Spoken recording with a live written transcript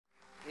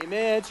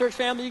Amen. Church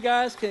family, you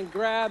guys can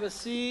grab a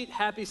seat.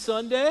 Happy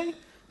Sunday.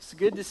 It's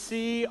good to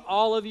see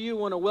all of you.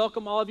 I want to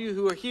welcome all of you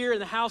who are here in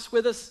the house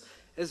with us,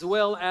 as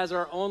well as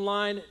our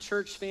online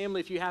church family.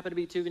 If you happen to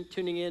be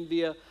tuning in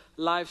via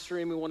live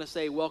stream, we want to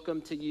say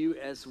welcome to you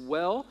as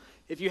well.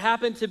 If you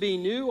happen to be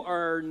new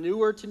or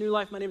newer to New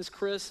Life, my name is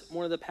Chris. I'm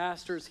one of the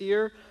pastors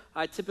here.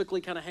 I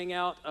typically kind of hang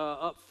out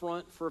up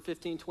front for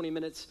 15, 20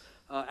 minutes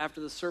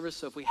after the service.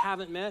 So if we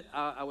haven't met,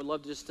 I would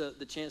love just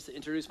the chance to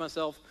introduce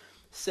myself,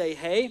 say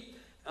hey.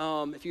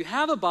 If you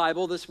have a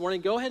Bible this morning,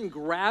 go ahead and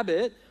grab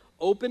it,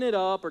 open it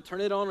up or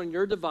turn it on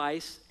your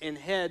device and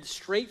head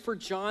straight for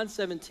John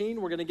 17.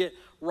 We're going to get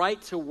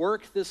right to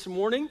work this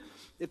morning.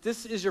 If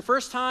this is your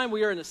first time,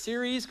 we are in a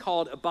series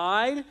called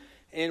Abide,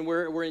 and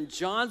we're in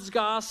John's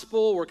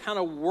Gospel. We're kind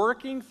of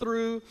working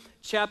through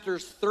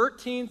chapters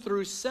 13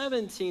 through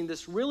 17,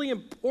 this really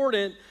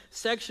important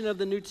section of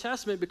the New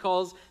Testament,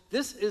 because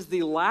this is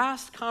the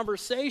last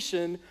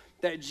conversation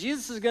that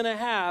Jesus is going to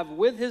have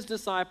with his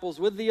disciples,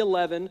 with the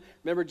 11.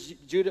 Remember,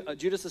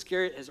 Judas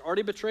Iscariot has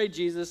already betrayed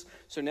Jesus,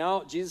 so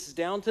now Jesus is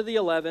down to the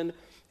 11,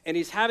 and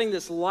he's having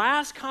this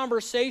last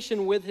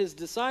conversation with his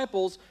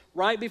disciples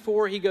right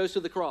before he goes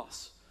to the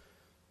cross.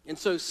 And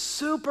so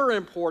super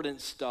important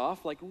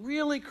stuff, like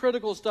really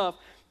critical stuff.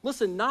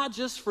 Listen, not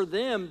just for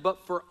them,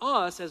 but for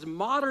us as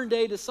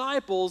modern-day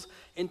disciples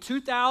in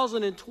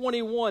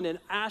 2021 in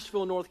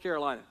Asheville, North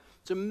Carolina.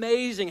 It's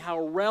amazing how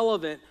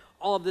relevant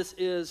all of this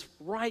is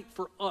right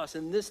for us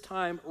in this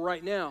time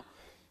right now.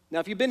 Now,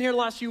 if you've been here the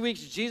last few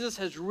weeks, Jesus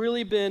has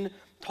really been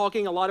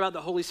talking a lot about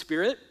the Holy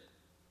Spirit.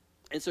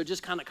 And so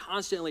just kind of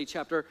constantly,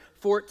 chapter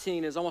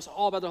 14 is almost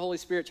all about the Holy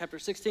Spirit. Chapter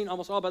 16,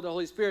 almost all about the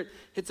Holy Spirit.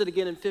 Hits it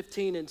again in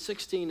 15 and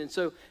 16. And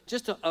so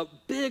just a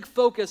big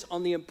focus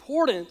on the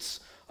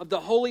importance of the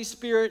Holy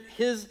Spirit,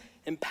 his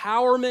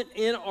empowerment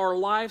in our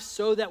life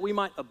so that we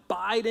might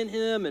abide in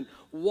him and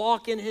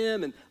walk in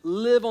him and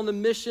live on the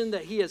mission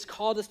that he has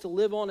called us to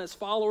live on as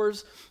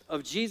followers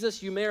of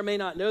Jesus. You may or may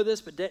not know this,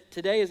 but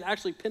today is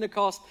actually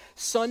Pentecost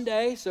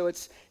Sunday. So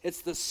it's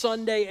the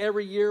Sunday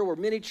every year where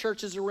many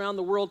churches around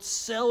the world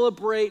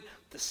celebrate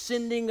the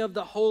sending of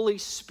the Holy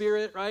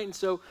Spirit, right? And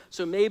so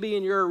maybe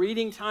in your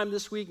reading time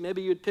this week,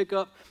 maybe you'd pick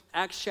up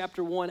Acts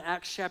chapter 1,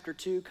 Acts chapter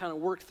 2, kind of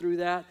work through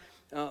that.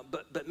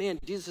 But man,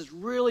 Jesus has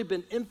really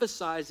been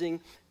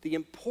emphasizing the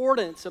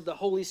importance of the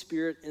Holy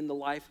Spirit in the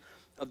life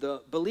of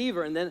the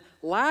believer. And then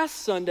last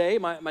Sunday,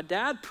 my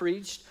dad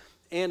preached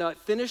and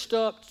finished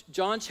up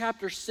John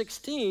chapter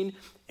 16.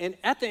 And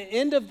at the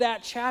end of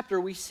that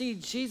chapter, we see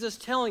Jesus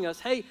telling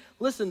us, hey,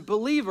 listen,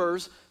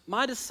 believers,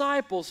 my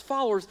disciples,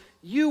 followers,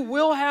 you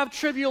will have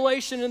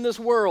tribulation in this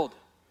world.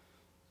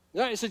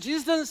 Right, so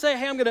Jesus doesn't say,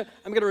 hey, I'm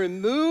gonna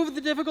remove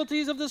the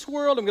difficulties of this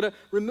world. I'm going to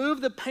remove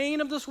the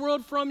pain of this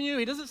world from you.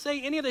 He doesn't say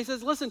any of that. He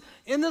says, listen,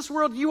 in this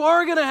world, you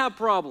are going to have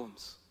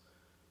problems.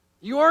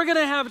 You are going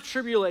to have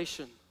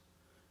tribulation.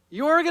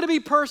 You are going to be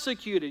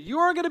persecuted. You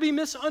are going to be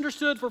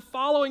misunderstood for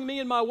following me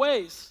in my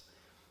ways.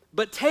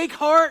 But take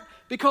heart,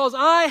 because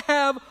I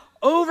have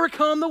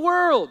overcome the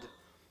world.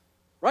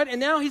 Right, and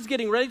now he's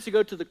getting ready to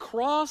go to the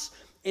cross,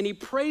 and he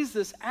prays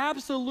this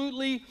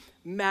absolutely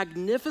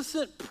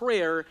magnificent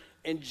prayer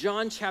in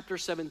John chapter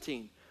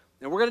 17.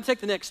 And we're going to take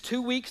the next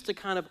 2 weeks to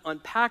kind of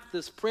unpack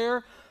this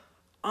prayer.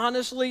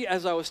 Honestly,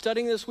 as I was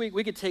studying this week,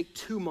 we could take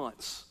 2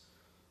 months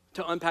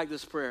to unpack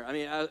this prayer. I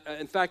mean,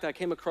 in fact, I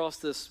came across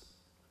this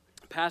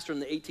pastor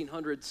in the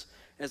 1800s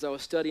as I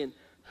was studying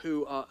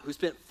who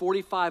spent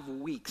 45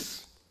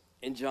 weeks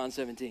in John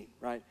 17,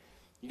 right?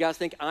 You guys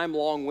think I'm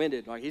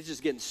long-winded. Like, he's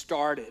just getting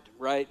started,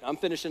 right? I'm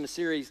finishing a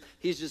series.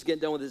 He's just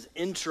getting done with his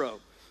intro.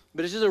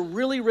 But it's just a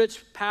really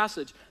rich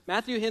passage.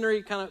 Matthew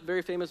Henry, kind of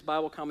very famous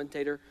Bible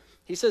commentator,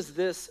 he says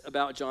this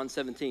about John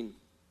 17.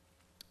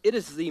 It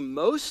is the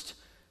most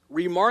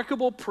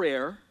remarkable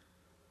prayer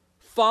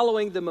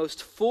following the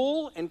most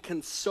full and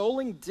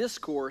consoling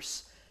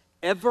discourse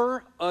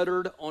ever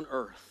uttered on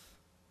earth.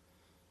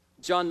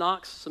 John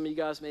Knox, some of you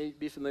guys may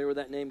be familiar with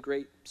that name,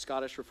 great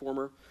Scottish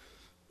reformer.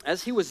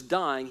 As he was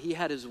dying, he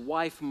had his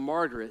wife,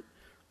 Margaret,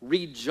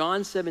 read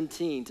John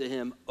 17 to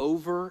him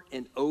over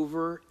and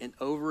over and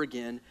over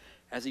again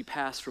as he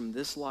passed from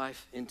this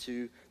life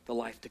into the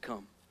life to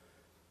come.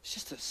 It's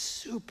just a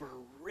super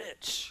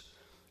rich,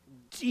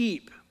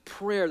 deep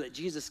prayer that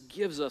Jesus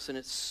gives us, and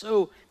it's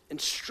so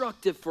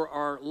instructive for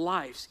our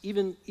lives,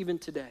 even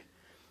today.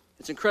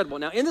 It's incredible.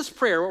 Now, in this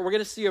prayer, what we're going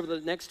to see over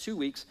the next 2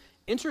 weeks,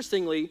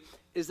 interestingly,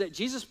 is that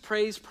Jesus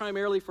prays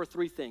primarily for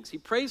 3 things. He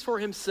prays for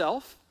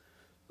himself,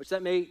 which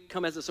that may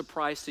come as a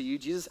surprise to you.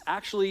 Jesus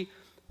actually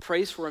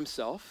prays for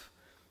himself.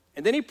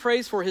 And then he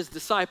prays for his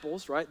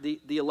disciples, right? The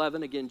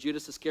 11, again,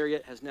 Judas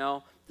Iscariot has now,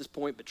 at this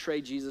point,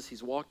 betrayed Jesus.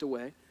 He's walked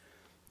away.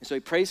 And so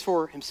he prays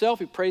for himself,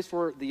 he prays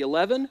for the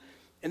 11,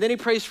 and then he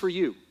prays for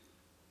you.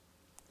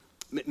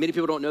 Many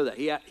people don't know that.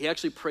 He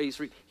actually prays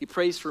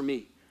for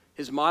me,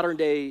 his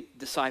modern-day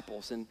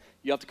disciples. And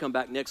you have to come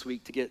back next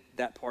week to get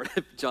that part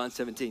of John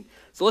 17.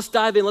 So let's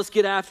dive in. Let's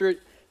get after it.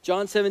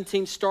 John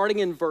 17, starting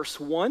in verse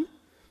 1.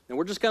 And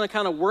we're just going to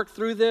kind of work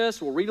through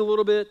this. We'll read a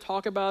little bit,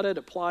 talk about it,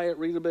 apply it,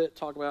 read a bit,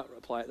 talk about it,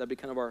 apply it. That'd be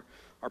kind of our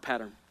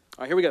pattern.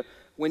 All right, here we go.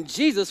 When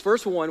Jesus,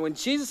 verse 1, when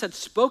Jesus had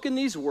spoken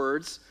these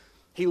words,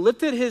 he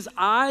lifted his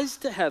eyes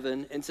to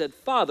heaven and said,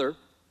 Father,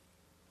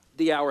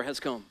 the hour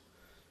has come.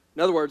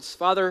 In other words,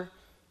 Father,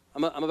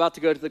 I'm about to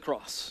go to the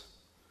cross.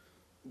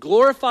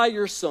 Glorify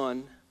your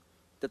Son,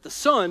 that the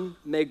Son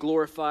may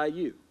glorify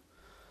you.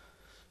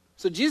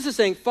 So Jesus is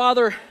saying,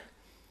 Father,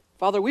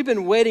 we've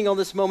been waiting on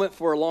this moment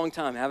for a long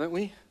time, haven't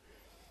we?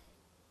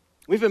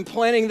 We've been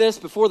planning this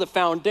before the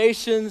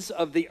foundations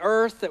of the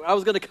earth, that I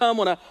was going to come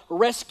on a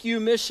rescue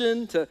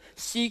mission to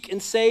seek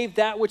and save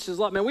that which is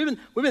lost. Man, we've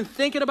been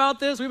thinking about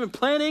this. We've been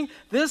planning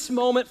this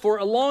moment for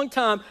a long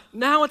time.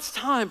 Now it's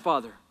time,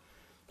 Father.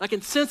 I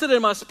can sense it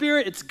in my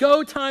spirit. It's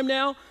go time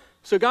now.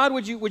 So God,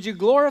 would you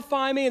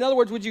glorify me? In other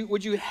words,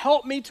 would you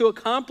help me to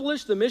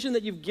accomplish the mission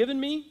that you've given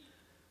me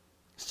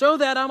so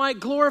that I might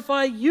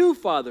glorify you,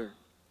 Father?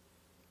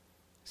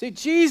 See,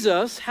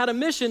 Jesus had a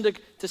mission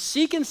to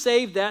seek and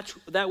save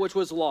that which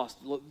was lost.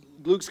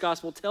 Luke's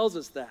gospel tells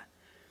us that.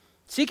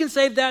 Seek and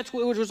save that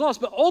which was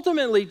lost. But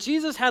ultimately,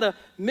 Jesus had a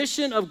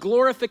mission of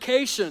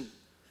glorification,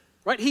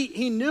 right?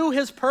 He knew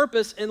his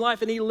purpose in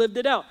life and he lived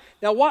it out.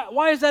 Now,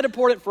 why is that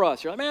important for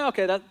us? You're like, man,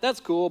 okay, that's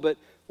cool, but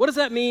what does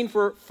that mean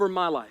for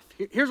my life?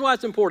 Here's why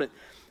it's important.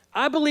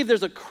 I believe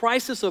there's a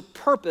crisis of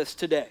purpose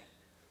today.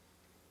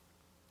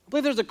 I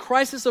believe there's a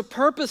crisis of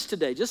purpose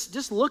today.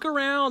 Just look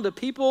around the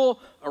people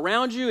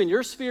around you in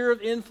your sphere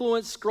of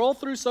influence, scroll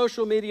through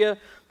social media,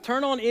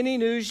 turn on any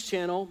news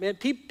channel. Man,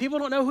 people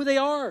don't know who they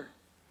are.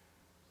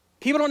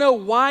 People don't know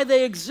why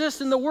they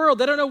exist in the world.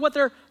 They don't know what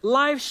their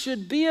life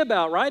should be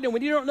about, right? And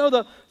when you don't know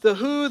the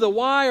who, the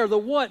why, or the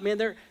what,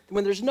 man,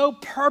 when there's no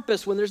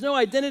purpose, when there's no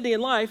identity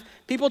in life,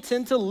 people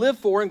tend to live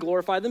for and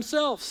glorify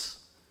themselves.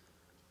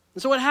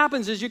 And so what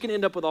happens is you can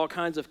end up with all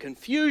kinds of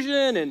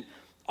confusion and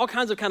all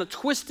kinds of kind of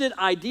twisted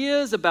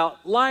ideas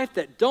about life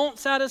that don't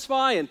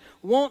satisfy and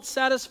won't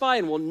satisfy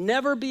and will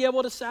never be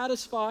able to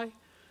satisfy.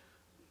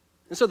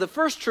 And so the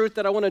first truth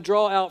that I want to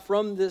draw out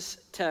from this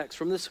text,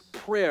 from this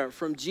prayer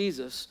from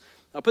Jesus,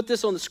 I'll put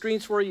this on the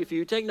screens for you. If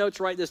you take notes,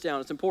 write this down.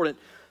 It's important.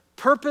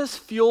 Purpose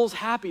fuels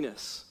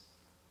happiness.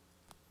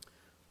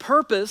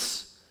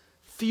 Purpose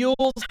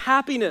fuels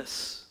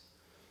happiness.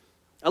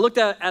 I looked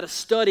at a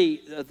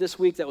study this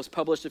week that was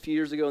published a few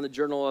years ago in the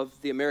Journal of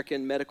the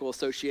American Medical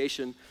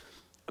Association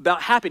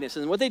about happiness.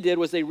 And what they did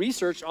was they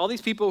researched all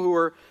these people who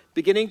were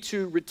beginning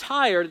to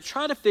retire to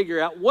try to figure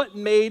out what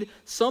made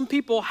some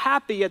people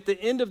happy at the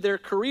end of their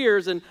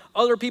careers and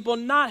other people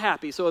not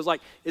happy. So it was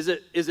like, is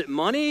it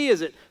money?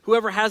 Is it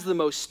whoever has the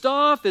most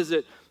stuff? Is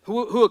it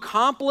who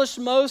accomplished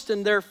most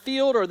in their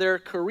field or their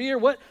career?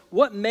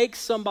 What makes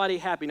somebody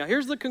happy? Now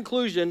here's the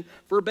conclusion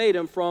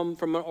verbatim from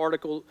an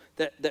article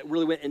that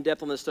really went in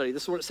depth on this study.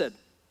 This is what it said.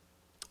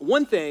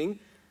 One thing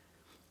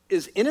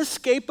is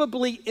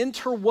inescapably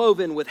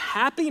interwoven with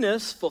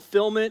happiness,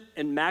 fulfillment,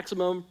 and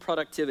maximum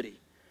productivity.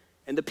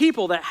 And the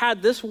people that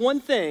had this one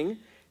thing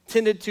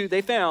tended to,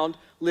 they found,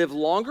 live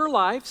longer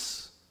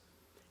lives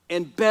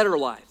and better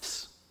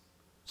lives.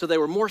 So they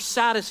were more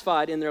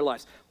satisfied in their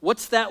lives.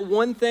 What's that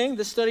one thing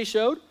this study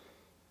showed?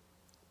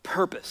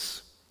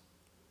 Purpose.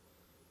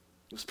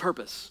 It was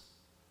purpose.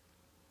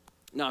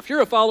 Now, if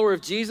you're a follower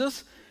of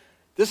Jesus,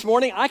 this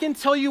morning, I can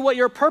tell you what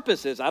your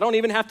purpose is. I don't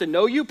even have to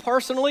know you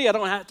personally. I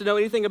don't have to know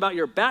anything about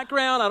your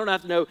background. I don't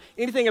have to know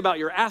anything about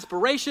your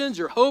aspirations,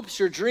 your hopes,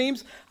 your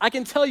dreams. I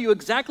can tell you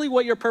exactly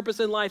what your purpose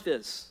in life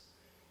is.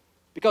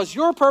 Because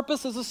your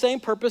purpose is the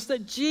same purpose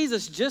that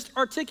Jesus just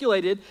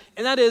articulated,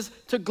 and that is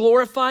to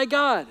glorify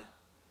God.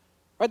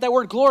 Right? That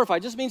word glorify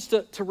just means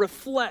to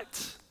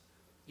reflect.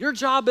 Your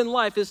job in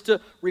life is to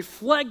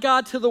reflect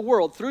God to the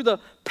world through the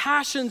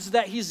passions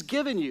that he's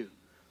given you,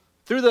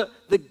 through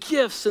the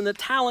gifts and the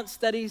talents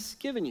that he's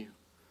given you.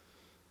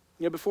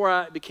 You know, before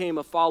I became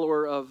a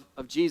follower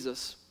of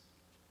Jesus,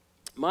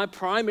 my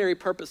primary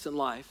purpose in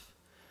life,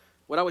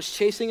 what I was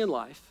chasing in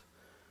life,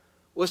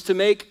 was to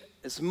make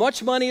as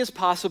much money as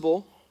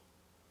possible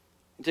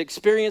and to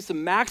experience the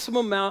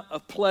maximum amount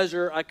of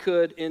pleasure I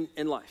could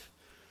in life.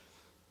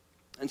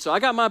 And so I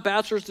got my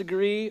bachelor's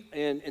degree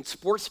in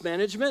sports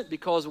management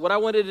because what I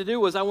wanted to do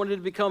was I wanted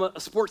to become a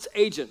sports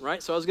agent,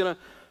 right? So I was going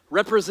to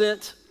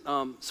represent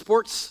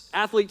sports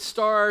athlete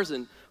stars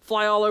and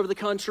fly all over the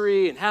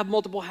country and have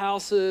multiple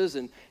houses.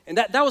 And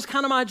that was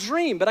kind of my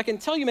dream. But I can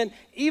tell you, man,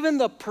 even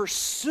the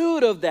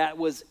pursuit of that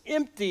was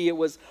empty. It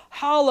was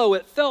hollow.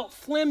 It felt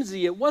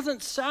flimsy. It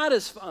wasn't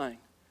satisfying.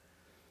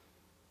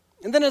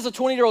 And then as a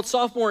 20-year-old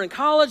sophomore in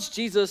college,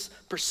 Jesus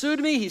pursued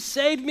me. He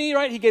saved me,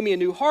 right? He gave me a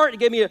new heart. He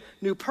gave me a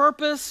new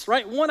purpose,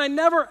 right? One I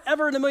never,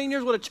 ever in a million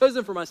years would have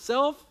chosen for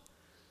myself.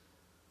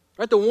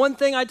 Right? The one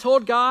thing I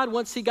told God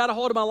once he got a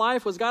hold of my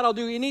life was, God, I'll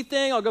do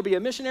anything. I'll go be a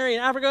missionary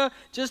in Africa.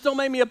 Just don't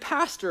make me a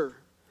pastor.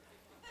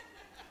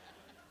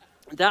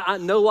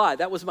 No lie,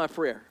 that was my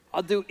prayer.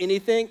 I'll do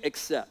anything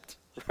except,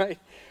 right?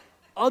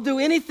 I'll do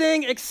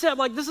anything except,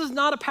 like, this is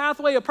not a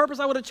pathway, a purpose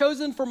I would have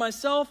chosen for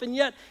myself, and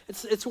yet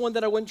it's one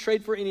that I wouldn't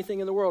trade for anything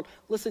in the world.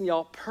 Listen,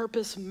 y'all,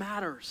 purpose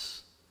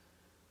matters.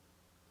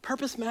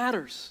 Purpose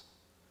matters.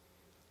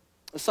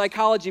 A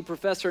psychology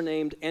professor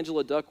named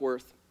Angela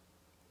Duckworth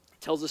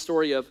tells the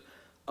story of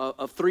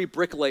three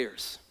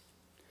bricklayers.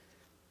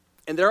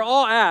 And they're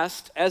all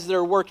asked, as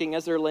they're working,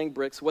 as they're laying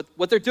bricks,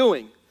 what they're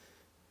doing.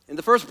 And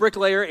the first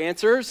bricklayer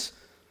answers,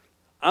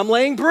 I'm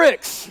laying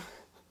bricks.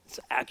 It's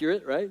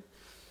accurate, right?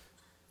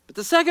 But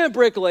the second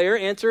bricklayer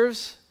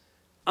answers,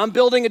 I'm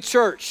building a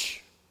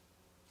church.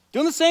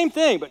 Doing the same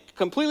thing, but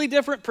completely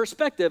different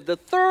perspective. The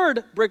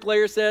third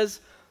bricklayer says,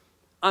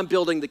 I'm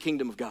building the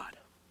kingdom of God,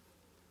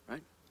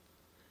 right?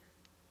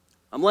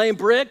 I'm laying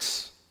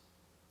bricks,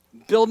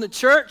 building a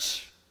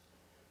church,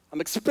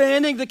 I'm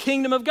expanding the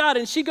kingdom of God.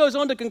 And she goes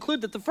on to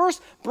conclude that the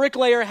first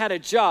bricklayer had a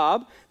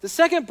job, the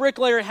second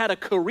bricklayer had a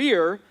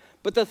career,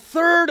 but the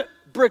third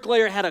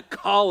bricklayer had a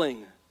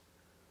calling,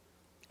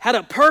 had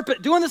a purpose,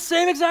 doing the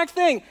same exact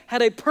thing,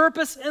 had a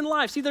purpose in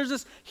life. See, there's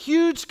this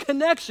huge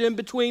connection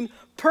between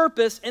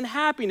purpose and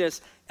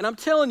happiness. And I'm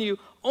telling you,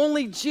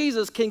 only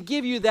Jesus can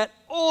give you that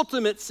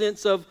ultimate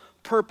sense of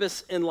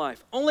purpose in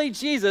life. Only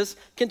Jesus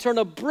can turn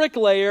a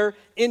bricklayer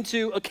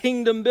into a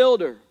kingdom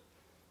builder,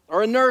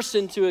 or a nurse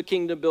into a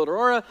kingdom builder,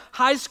 or a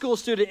high school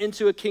student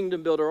into a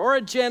kingdom builder, or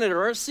a janitor,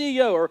 or a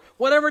CEO, or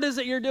whatever it is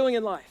that you're doing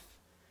in life.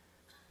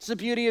 It's the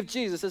beauty of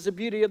Jesus. It's the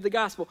beauty of the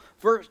gospel.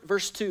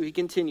 Verse 2, he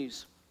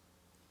continues.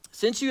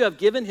 Since you have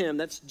given him,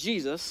 that's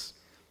Jesus,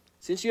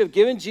 since you have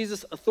given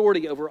Jesus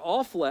authority over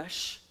all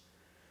flesh,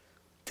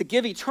 to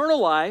give eternal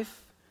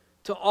life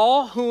to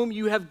all whom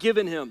you have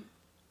given him.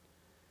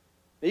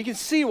 Now you can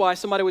see why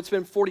somebody would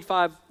spend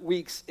 45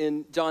 weeks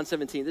in John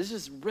 17. This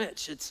is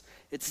rich.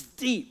 It's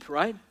deep,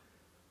 right?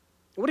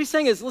 What he's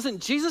saying is, listen,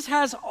 Jesus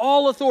has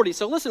all authority.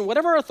 So listen,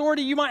 whatever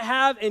authority you might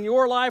have in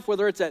your life,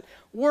 whether it's at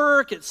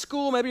work, at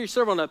school, maybe you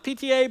serve on a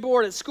PTA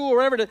board at school,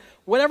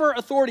 whatever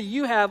authority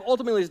you have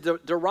ultimately is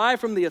derived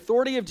from the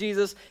authority of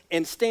Jesus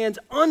and stands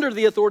under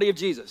the authority of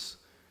Jesus.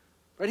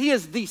 Right? He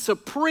is the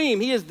supreme,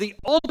 he is the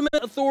ultimate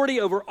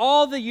authority over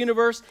all the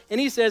universe,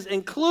 and he says,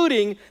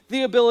 including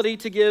the ability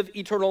to give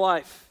eternal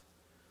life.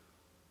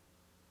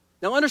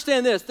 Now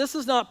understand this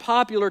is not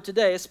popular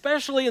today,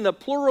 especially in the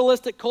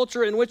pluralistic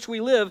culture in which we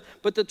live,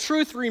 but the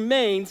truth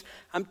remains,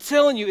 I'm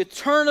telling you,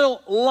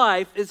 eternal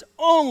life is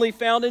only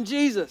found in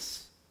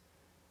Jesus.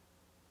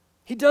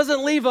 He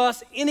doesn't leave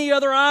us any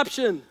other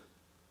option.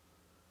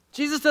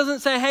 Jesus doesn't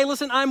say, hey,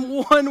 listen,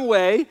 I'm one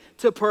way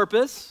to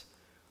purpose.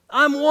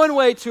 I'm one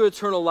way to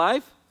eternal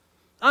life.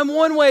 I'm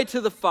one way to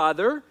the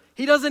Father.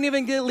 He doesn't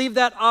even leave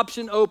that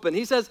option open.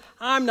 He says,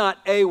 I'm not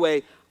a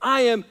way.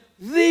 I am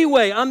the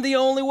way. I'm the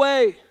only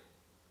way.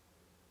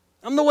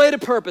 I'm the way to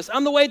purpose.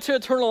 I'm the way to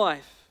eternal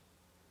life.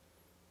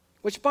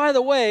 Which, by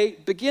the way,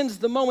 begins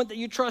the moment that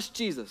you trust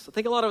Jesus. I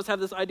think a lot of us have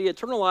this idea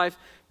eternal life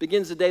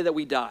begins the day that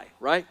we die,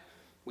 right?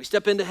 We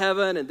step into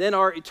heaven and then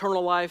our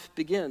eternal life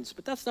begins.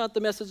 But that's not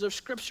the message of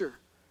Scripture.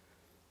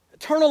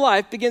 Eternal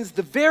life begins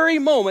the very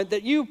moment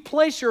that you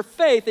place your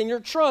faith and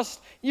your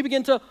trust, you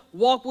begin to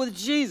walk with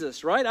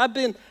Jesus, right? I've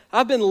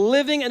been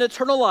living an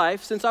eternal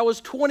life since I was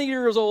 20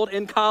 years old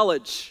in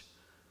college.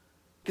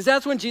 Because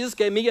that's when Jesus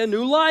gave me a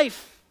new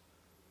life.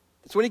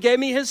 That's when he gave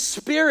me his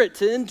Spirit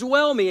to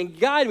indwell me and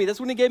guide me. That's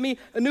when he gave me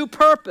a new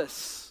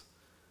purpose.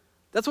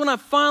 That's when I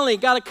finally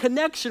got a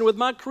connection with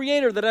my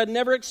Creator that I'd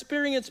never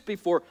experienced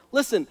before.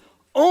 Listen,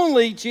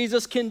 only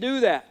Jesus can do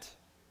that.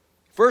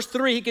 Verse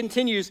 3, he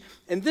continues,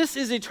 and this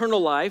is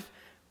eternal life,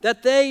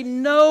 that they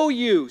know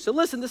you. So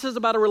listen, this is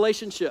about a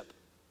relationship.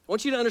 I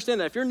want you to understand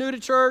that. If you're new to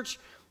church,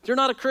 if you're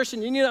not a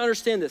Christian, you need to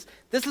understand this.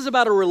 This is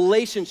about a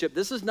relationship.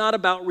 This is not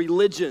about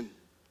religion.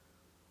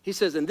 He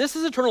says, and this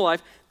is eternal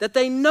life, that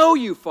they know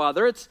you,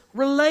 Father. It's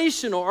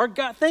relational. Our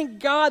God, thank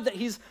God that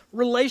he's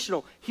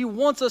relational. He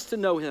wants us to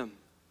know him.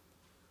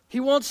 He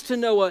wants to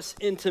know us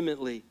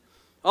intimately.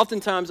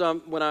 Oftentimes,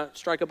 when I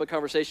strike up a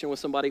conversation with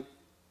somebody,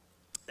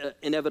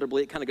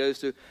 inevitably it kind of goes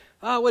to,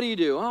 what do you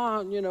do?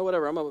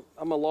 Whatever.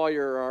 I'm a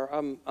lawyer, or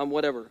I'm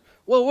whatever.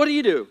 Well, what do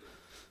you do?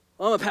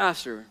 Well, I'm a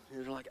pastor.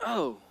 And they're like,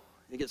 oh.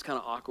 It gets kind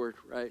of awkward,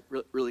 right?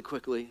 Really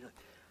quickly.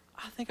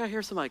 I think I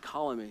hear somebody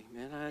calling me,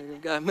 man.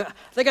 I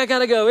think I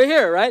gotta go over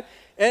here, right?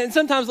 And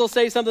sometimes they'll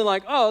say something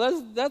like,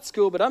 oh, that's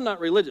cool, but I'm not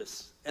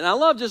religious. And I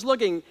love just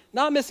looking,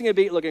 not missing a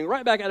beat, looking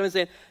right back at them and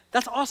saying,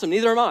 that's awesome,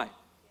 neither am I,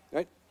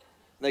 right? And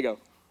they go,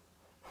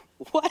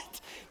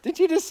 what? Did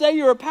you just say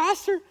you're a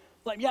pastor?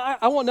 Like, yeah,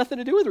 I want nothing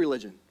to do with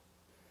religion.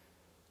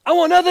 I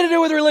want nothing to do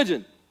with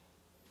religion.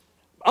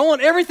 I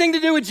want everything to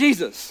do with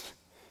Jesus.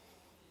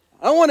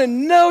 I want to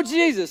know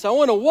Jesus. I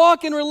want to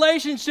walk in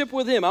relationship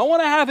with him. I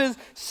want to have his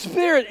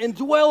Spirit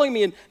indwelling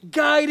me and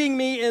guiding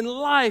me in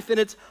life. And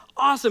it's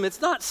awesome. It's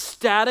not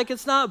static.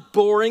 It's not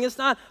boring. It's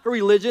not a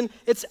religion.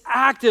 It's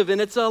active and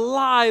it's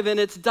alive and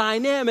it's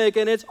dynamic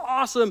and it's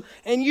awesome.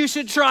 And you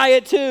should try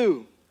it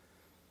too.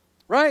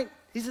 Right?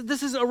 He said,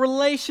 this is a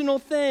relational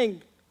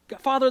thing.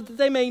 Father, that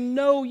they may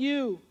know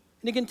you.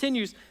 And he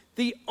continues,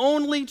 the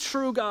only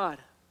true God.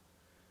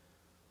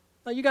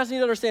 Now, you guys need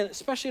to understand,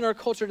 especially in our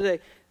culture today,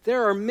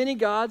 there are many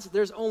gods,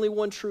 there's only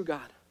one true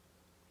God.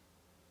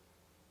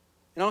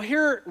 And I'll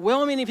hear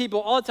well-meaning people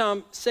all the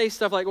time say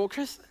stuff like, well,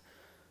 Chris,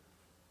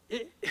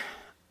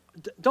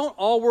 don't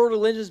all world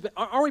religions,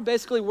 aren't we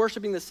basically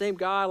worshiping the same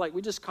God? Like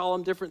we just call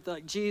them different things,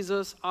 like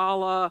Jesus,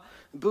 Allah,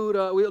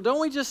 Buddha.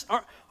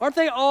 Aren't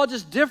they all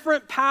just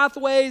different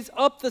pathways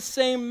up the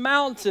same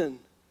mountain?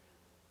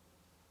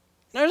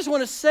 And I just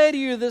want to say to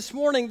you this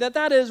morning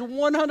that is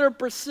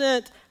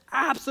 100%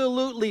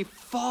 absolutely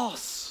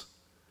false.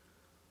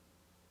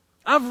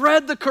 I've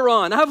read the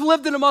Quran. I've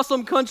lived in a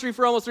Muslim country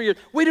for almost 3 years.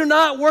 We do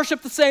not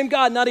worship the same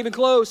God, not even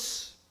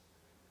close.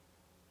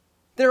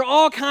 There are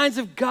all kinds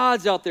of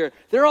gods out there.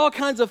 There are all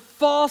kinds of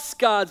false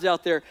gods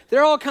out there.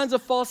 There are all kinds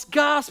of false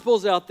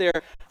gospels out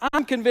there.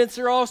 I'm convinced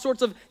there are all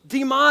sorts of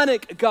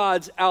demonic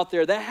gods out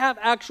there that have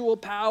actual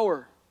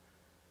power.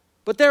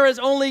 But there is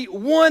only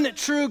one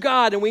true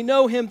God, and we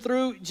know him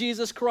through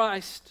Jesus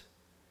Christ.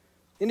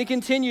 And he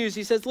continues,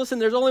 he says, listen,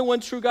 there's only one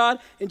true God,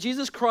 and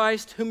Jesus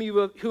Christ whom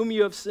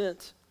you have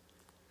sent.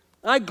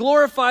 I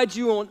glorified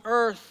you on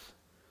earth,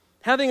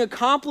 having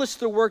accomplished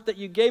the work that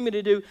you gave me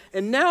to do.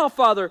 And now,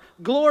 Father,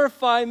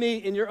 glorify me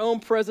in your own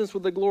presence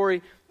with the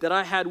glory that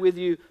I had with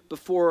you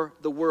before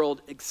the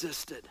world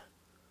existed.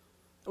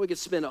 We could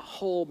spend a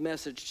whole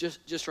message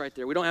just right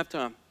there. We don't have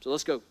time, so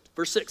let's go.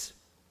 Verse 6.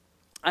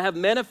 I have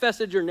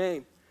manifested your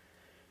name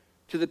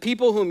to the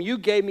people whom you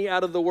gave me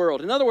out of the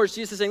world. In other words,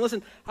 Jesus is saying,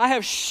 listen, I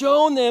have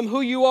shown them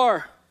who you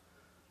are.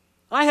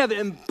 I have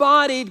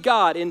embodied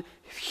God in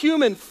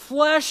human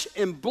flesh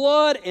and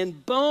blood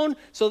and bone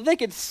so that they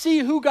could see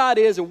who God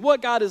is and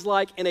what God is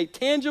like in a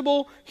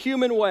tangible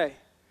human way.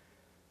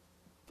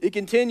 It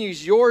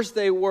continues, yours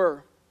they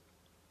were,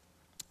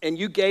 and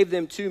you gave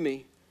them to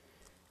me,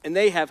 and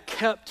they have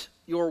kept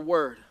your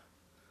word.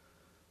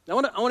 Now,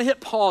 I want to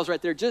hit pause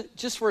right there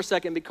just for a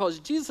second, because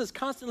Jesus is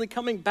constantly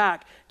coming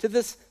back to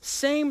this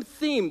same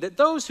theme, that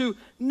those who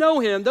know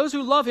him, those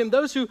who love him,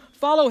 those who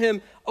follow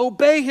him,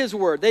 obey his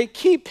word. They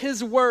keep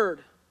his word.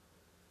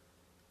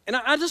 And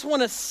I just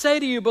want to say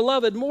to you,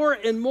 beloved, more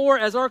and more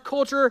as our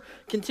culture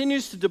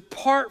continues to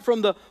depart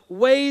from the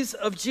ways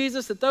of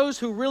Jesus, that those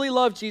who really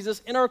love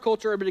Jesus in our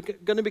culture are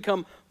going to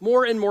become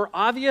more and more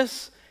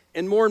obvious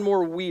and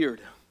more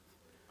weird.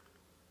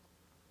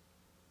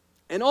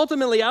 And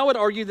ultimately, I would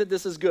argue that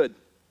this is good,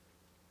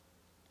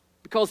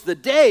 because the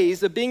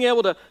days of being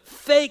able to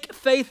fake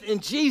faith in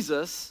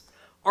Jesus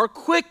are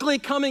quickly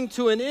coming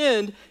to an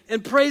end,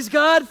 and praise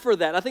God for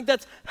that. I think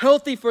that's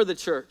healthy for the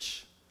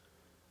church.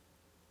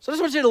 So I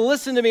just want you to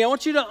listen to me. I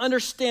want you to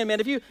understand, man,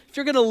 if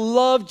you're going to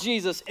love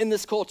Jesus in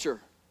this culture,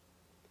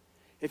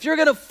 if you're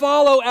going to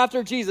follow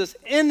after Jesus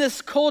in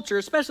this culture,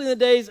 especially in the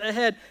days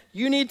ahead,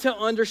 you need to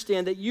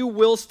understand that you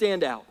will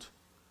stand out.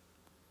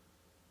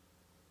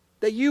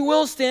 That you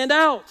will stand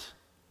out,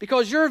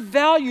 because your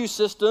value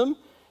system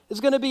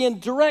is going to be in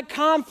direct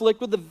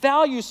conflict with the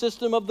value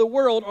system of the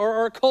world or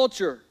our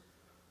culture.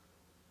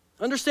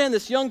 Understand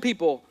this, young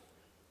people.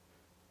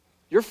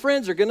 Your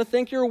friends are going to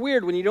think you're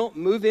weird when you don't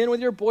move in with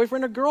your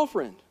boyfriend or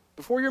girlfriend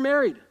before you're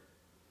married.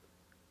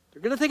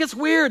 They're going to think it's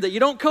weird that you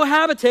don't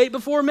cohabitate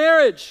before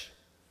marriage.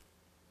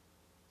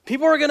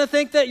 People are going to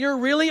think that you're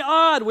really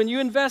odd when you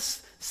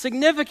invest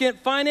significant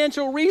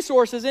financial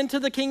resources into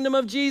the kingdom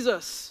of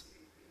Jesus.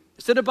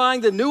 Instead of buying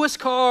the newest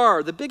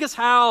car, the biggest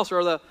house,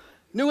 or the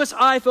newest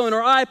iPhone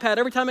or iPad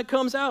every time it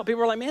comes out,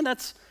 people are like, man,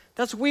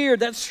 that's weird,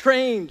 that's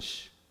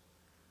strange.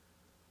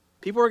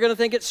 People are going to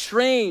think it's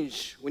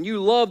strange when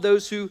you love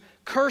those who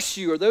curse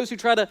you or those who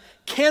try to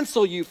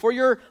cancel you for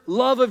your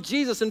love of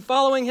Jesus and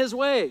following his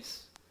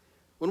ways.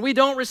 When we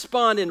don't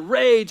respond in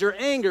rage or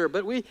anger,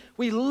 but we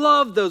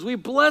love those, we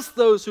bless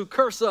those who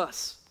curse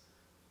us,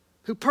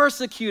 who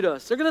persecute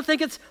us. They're going to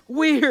think it's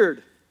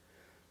weird.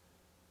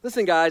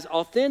 Listen, guys,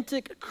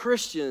 authentic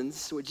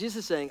Christians, what Jesus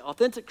is saying,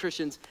 authentic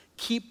Christians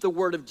keep the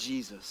word of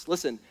Jesus.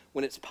 Listen,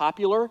 when it's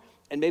popular,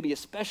 and maybe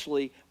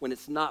especially when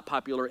it's not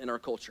popular in our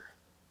culture.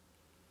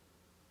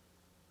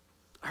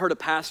 I heard a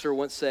pastor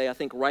once say, I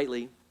think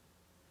rightly,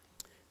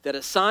 that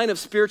a sign of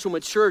spiritual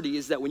maturity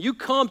is that when you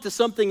come to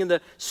something in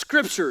the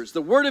scriptures,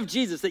 the word of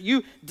Jesus, that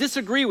you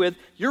disagree with,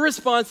 your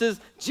response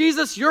is,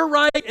 Jesus, you're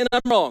right and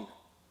I'm wrong.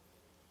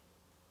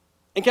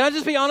 And can I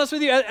just be honest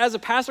with you, as a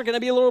pastor, can I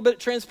be a little bit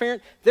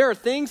transparent? There are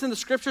things in the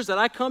scriptures that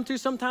I come to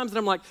sometimes that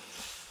I'm like,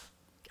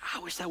 I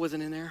wish that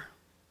wasn't in there.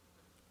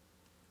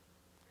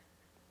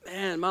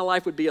 Man, my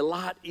life would be a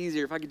lot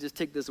easier if I could just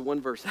take this one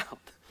verse out.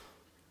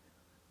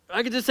 If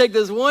I could just take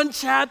this one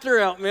chapter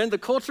out, man, the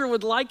culture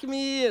would like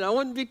me and I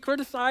wouldn't be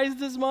criticized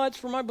as much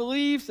for my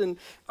beliefs, and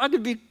I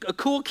could be a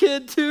cool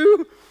kid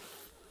too,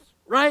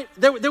 right?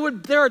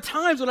 There are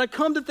times when I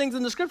come to things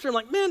in the scripture, I'm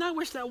like, man, I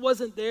wish that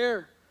wasn't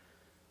there.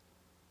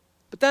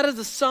 But that is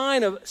a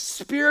sign of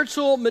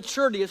spiritual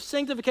maturity, of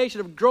sanctification,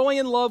 of growing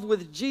in love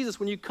with Jesus.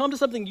 When you come to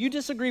something you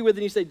disagree with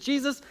and you say,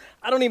 Jesus,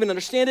 I don't even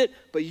understand it,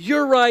 but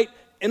you're right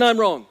and I'm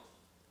wrong.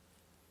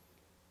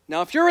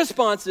 Now, if your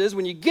response is,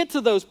 when you get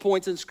to those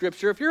points in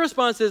Scripture, if your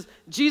response is,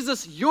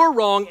 Jesus, you're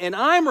wrong and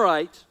I'm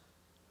right,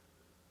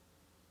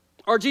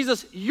 or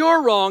Jesus,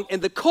 you're wrong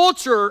and the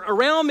culture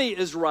around me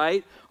is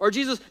right, or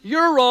Jesus,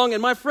 you're wrong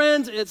and my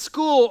friends at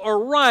school are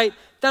right,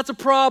 that's a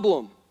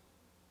problem.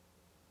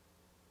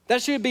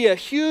 That should be a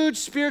huge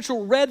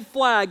spiritual red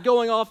flag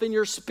going off in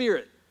your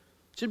spirit.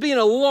 It should be an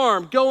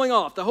alarm going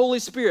off, the Holy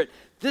Spirit.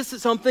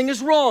 Something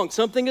is wrong,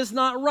 something is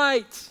not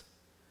right.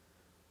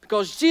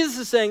 Because Jesus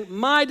is saying,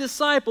 my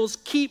disciples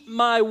keep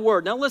my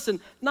word. Now listen,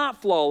 not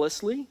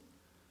flawlessly,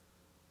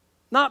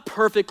 not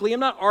perfectly. I'm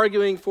not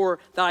arguing for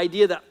the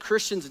idea that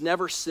Christians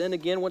never sin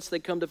again once they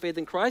come to faith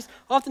in Christ.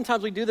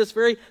 Oftentimes we do this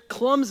very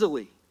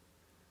clumsily.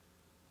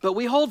 But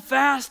we hold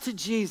fast to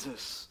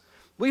Jesus.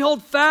 We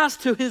hold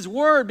fast to his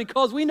word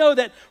because we know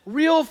that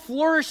real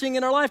flourishing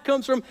in our life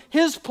comes from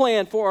his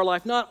plan for our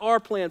life, not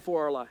our plan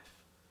for our life.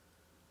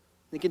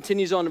 He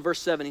continues on in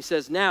verse 7. He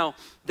says, now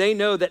they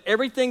know that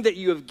everything that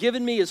you have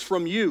given me is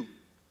from you.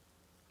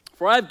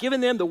 For I have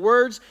given them the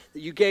words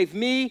that you gave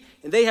me,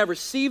 and they have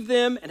received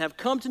them and have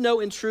come to know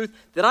in truth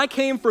that I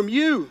came from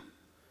you,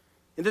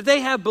 and that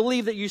they have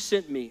believed that you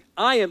sent me.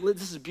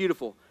 This is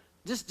beautiful.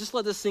 Just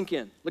let this sink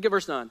in. Look at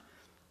verse 9.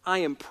 I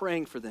am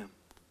praying for them.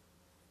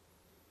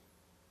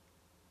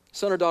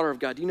 Son or daughter of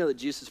God, do you know that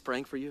Jesus is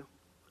praying for you?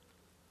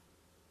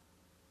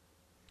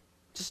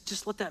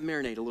 Just let that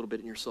marinate a little bit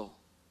in your soul.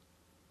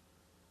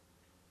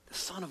 The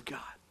Son of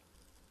God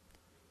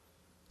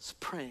is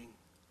praying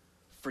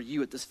for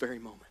you at this very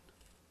moment.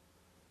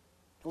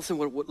 Listen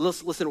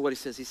to what he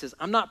says. He says,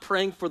 I'm not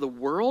praying for the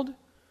world,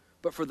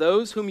 but for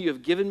those whom you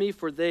have given me,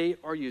 for they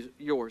are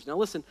yours. Now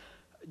listen,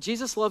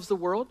 Jesus loves the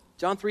world.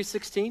 John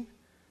 3:16.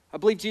 I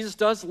believe Jesus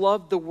does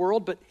love the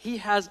world, but he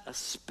has a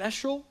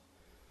special,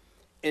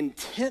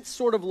 intense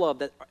sort of love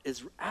that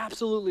is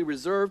absolutely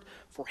reserved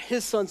for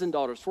his sons and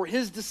daughters, for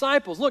his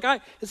disciples. Look,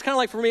 it's kind of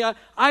like for me,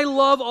 I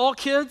love all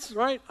kids,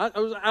 right? I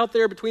was out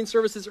there between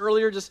services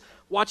earlier just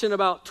watching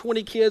about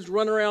 20 kids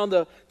run around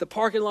the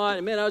parking lot,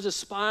 and man, I was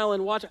just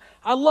smiling, watching.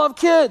 I love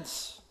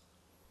kids.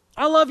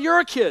 I love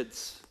your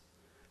kids.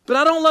 But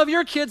I don't love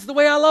your kids the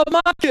way I love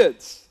my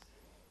kids.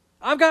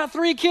 I've got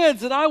 3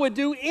 kids that I would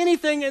do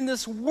anything in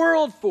this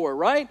world for,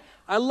 right?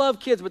 I love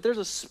kids, but there's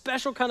a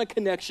special kind of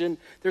connection.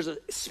 There's a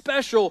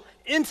special,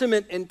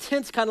 intimate,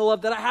 intense kind of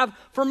love that I have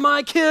for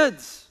my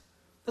kids.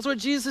 That's what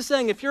Jesus is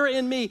saying. If you're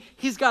in me,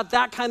 he's got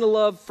that kind of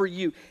love for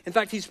you. In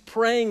fact, he's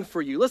praying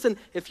for you. Listen,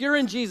 if you're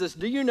in Jesus,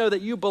 do you know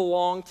that you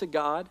belong to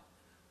God?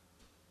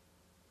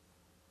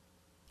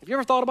 Have you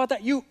ever thought about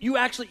that?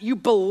 You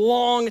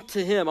belong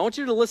to him. I want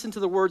you to listen to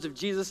the words of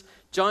Jesus,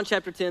 John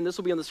chapter 10. This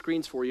will be on the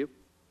screens for you.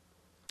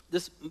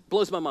 This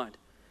blows my mind.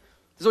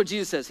 This is what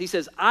Jesus says. He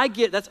says,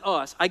 that's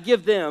us, I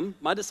give them,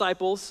 my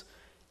disciples,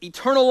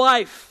 eternal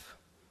life,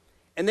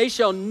 and they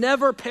shall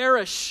never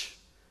perish.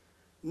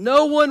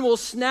 No one will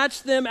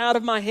snatch them out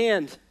of my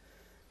hand.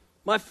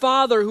 My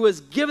Father who has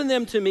given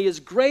them to me is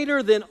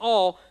greater than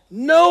all.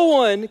 No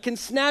one can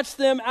snatch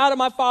them out of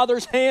my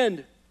Father's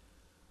hand.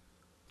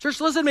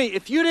 Church, listen to me.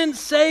 If you didn't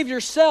save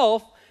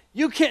yourself,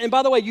 you can't, and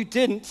by the way, you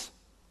didn't.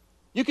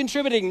 You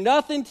contributed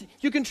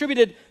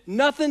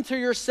nothing to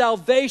your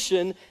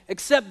salvation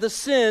except the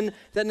sin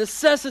that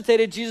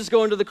necessitated Jesus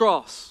going to the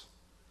cross.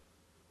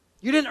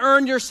 You didn't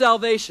earn your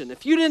salvation.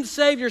 If you didn't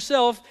save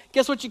yourself,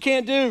 guess what you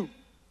can't do?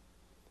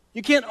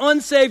 You can't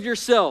unsave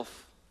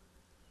yourself.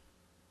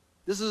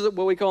 This is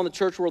what we call in the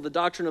church world the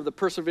doctrine of the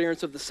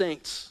perseverance of the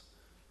saints.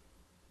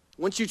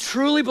 Once you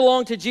truly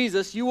belong to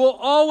Jesus, you will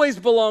always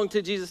belong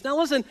to Jesus. Now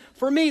listen,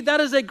 for me,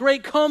 that is a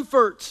great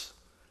comfort.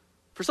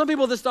 For some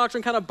people, this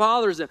doctrine kind of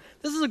bothers them.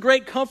 This is a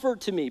great comfort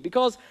to me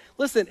because,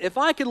 listen, if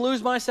I could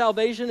lose my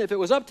salvation, if it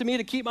was up to me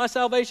to keep my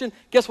salvation,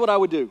 guess what I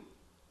would do?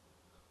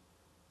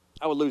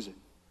 I would lose it.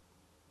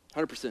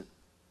 100%.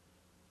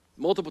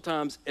 Multiple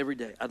times every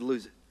day, I'd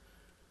lose it.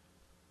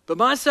 But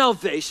my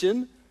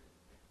salvation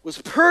was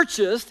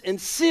purchased and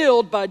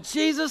sealed by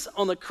Jesus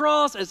on the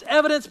cross as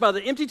evidenced by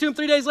the empty tomb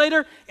 3 days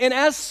later, and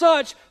as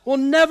such will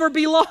never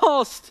be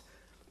lost.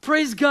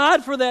 Praise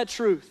God for that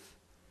truth.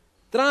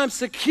 That I am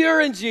secure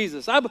in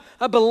Jesus.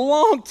 I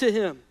belong to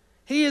him.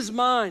 He is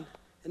mine,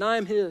 and I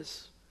am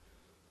his.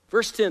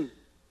 Verse 10,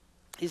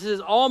 he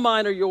says, all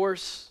mine are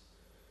yours,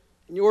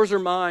 and yours are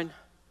mine,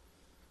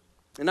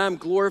 and I am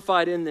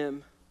glorified in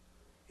them.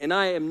 And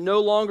I am no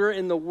longer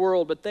in the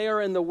world, but they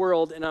are in the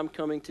world, and I'm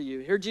coming to you.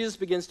 Here Jesus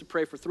begins to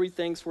pray for 3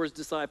 things for his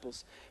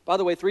disciples. By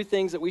the way, 3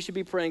 things that we should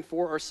be praying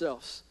for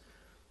ourselves.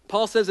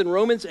 Paul says in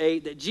Romans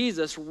 8 that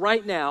Jesus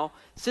right now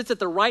sits at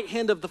the right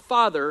hand of the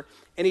Father,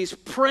 and he's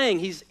praying,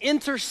 he's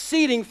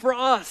interceding for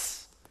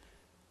us.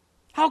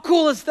 How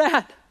cool is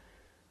that?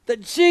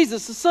 That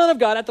Jesus, the Son of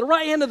God, at the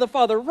right hand of the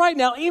Father, right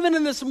now, even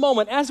in this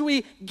moment, as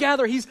we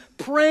gather, he's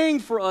praying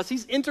for us.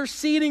 He's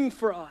interceding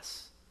for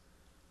us.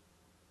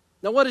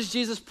 Now, what is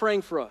Jesus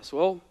praying for us?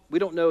 Well, we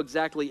don't know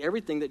exactly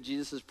everything that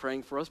Jesus is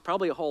praying for us.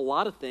 Probably a whole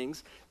lot of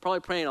things. Probably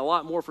praying a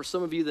lot more for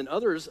some of you than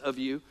others of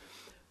you.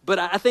 But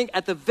I think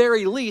at the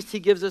very least, he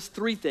gives us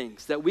 3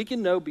 things that we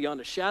can know beyond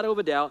a shadow of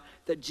a doubt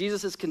that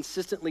Jesus is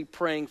consistently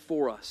praying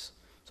for us.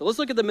 So let's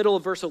look at the middle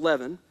of verse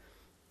 11.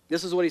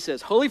 This is what he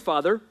says. Holy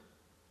Father,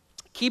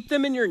 keep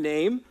them in your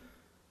name,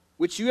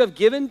 which you have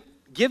given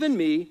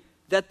me,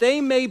 that they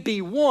may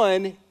be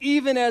one,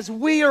 even as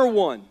we are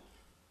one.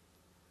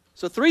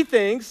 So 3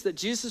 things that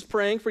Jesus is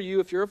praying for you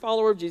if you're a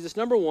follower of Jesus.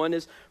 Number 1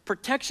 is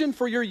protection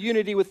for your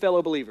unity with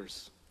fellow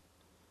believers.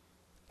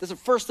 That's the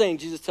first thing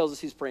Jesus tells us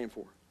he's praying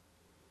for.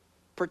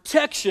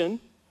 Protection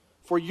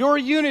for your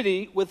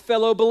unity with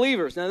fellow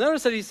believers. Now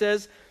notice that he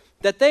says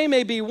that they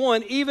may be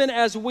one even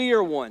as we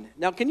are one.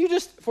 Now can you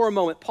just for a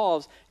moment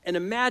pause and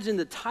imagine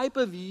the type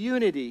of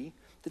unity,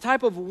 the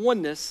type of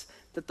oneness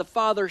that the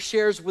Father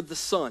shares with the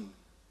Son.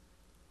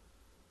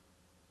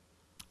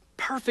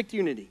 Perfect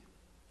unity.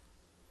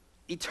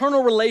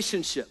 Eternal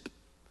relationship.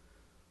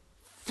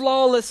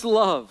 Flawless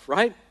love,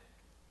 right?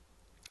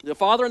 The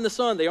Father and the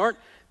Son, they aren't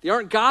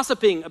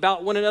gossiping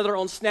about one another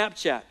on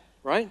Snapchat,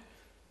 right?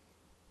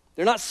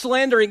 They're not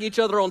slandering each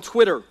other on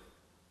Twitter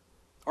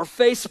or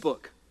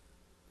Facebook.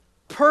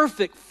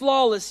 Perfect,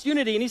 flawless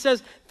unity. And he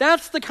says,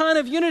 that's the kind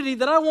of unity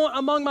that I want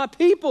among my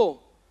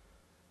people.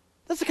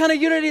 That's the kind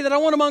of unity that I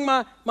want among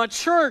my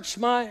church,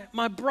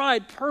 my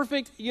bride.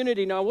 Perfect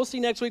unity. Now, we'll see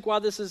next week why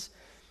this is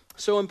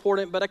so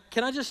important, but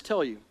can I just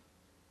tell you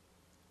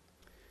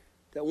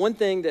that one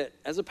thing that,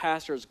 as a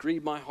pastor, has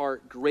grieved my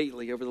heart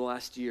greatly over the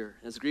last year,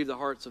 has grieved the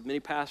hearts of many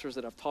pastors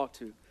that I've talked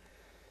to,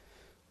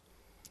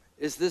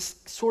 is this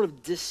sort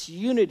of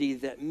disunity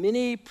that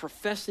many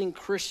professing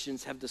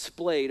Christians have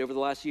displayed over the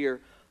last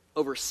year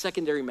over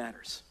secondary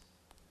matters.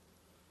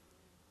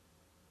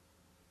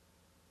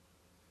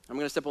 I'm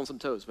going to step on some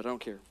toes, but I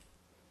don't care.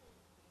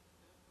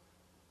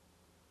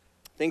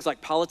 Things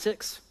like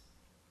politics,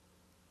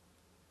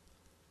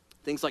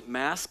 things like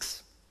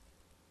masks,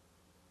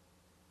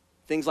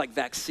 things like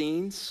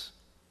vaccines.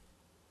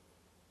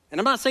 And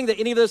I'm not saying that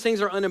any of those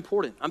things are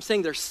unimportant. I'm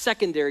saying they're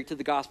secondary to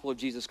the gospel of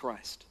Jesus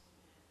Christ.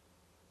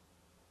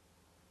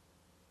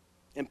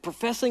 And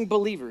professing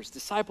believers,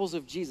 disciples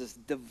of Jesus,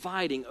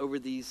 dividing over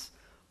these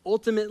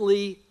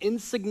ultimately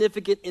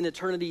insignificant in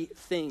eternity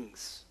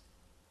things.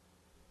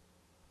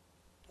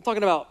 I'm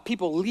talking about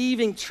people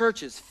leaving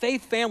churches,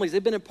 faith families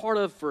they've been a part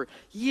of for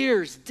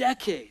years,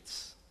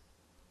 decades.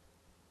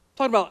 I'm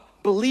talking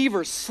about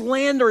believers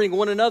slandering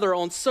one another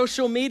on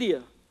social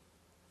media.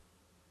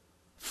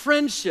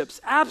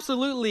 Friendships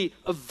absolutely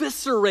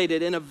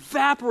eviscerated and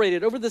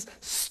evaporated over this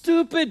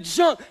stupid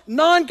junk,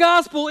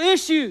 non-gospel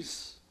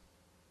issues.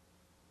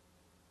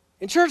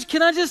 And church,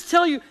 can I just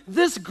tell you,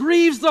 this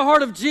grieves the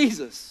heart of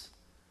Jesus.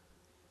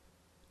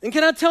 And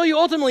can I tell you,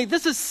 ultimately,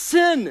 this is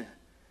sin.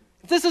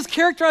 If this has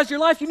characterized your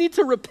life, you need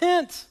to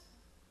repent.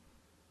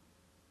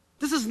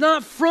 This is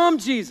not from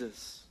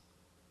Jesus.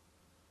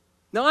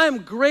 Now, I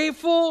am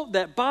grateful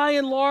that by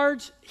and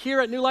large,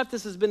 here at New Life,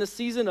 this has been a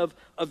season of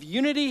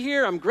unity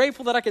here. I'm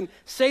grateful that I can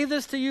say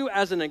this to you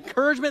as an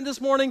encouragement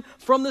this morning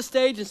from the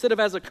stage instead of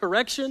as a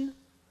correction.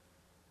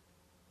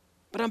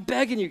 But I'm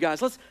begging you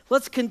guys,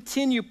 let's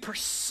continue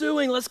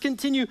pursuing, let's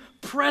continue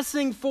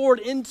pressing forward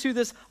into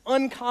this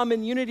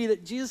uncommon unity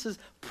that Jesus is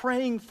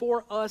praying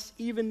for us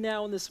even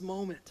now in this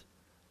moment.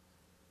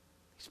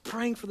 He's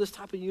praying for this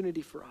type of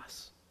unity for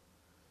us.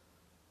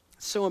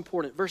 It's so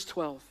important. Verse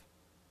 12.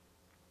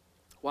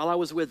 While I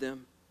was with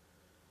them,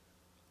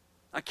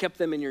 I kept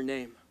them in your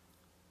name,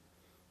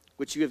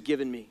 which you have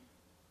given me.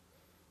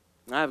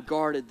 And I have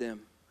guarded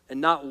them,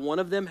 and not one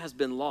of them has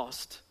been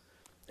lost,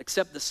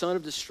 except the son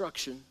of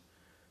destruction,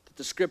 that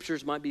the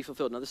scriptures might be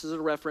fulfilled. Now, this is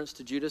a reference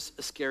to Judas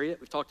Iscariot.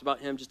 We've talked about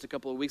him just a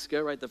couple of weeks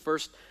ago, right? The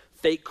first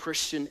fake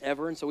Christian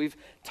ever. And so we've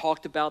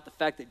talked about the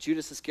fact that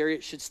Judas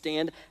Iscariot should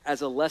stand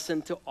as a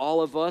lesson to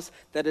all of us,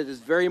 that it is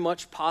very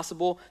much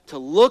possible to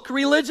look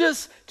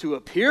religious, to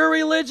appear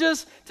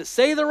religious, to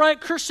say the right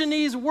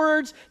Christianese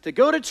words, to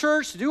go to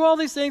church, to do all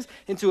these things,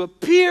 and to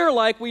appear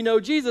like we know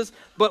Jesus,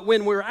 but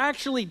when we're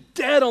actually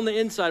dead on the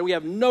inside, we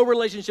have no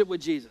relationship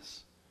with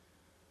Jesus.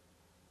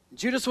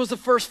 Judas was the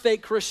first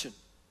fake Christian.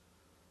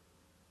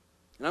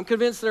 And I'm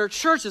convinced there are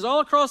churches all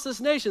across this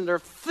nation that are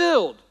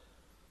filled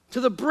to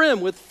the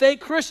brim with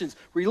fake Christians,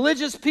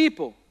 religious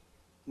people.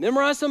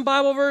 Memorize some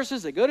Bible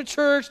verses, they go to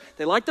church,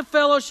 they like the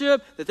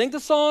fellowship, they think the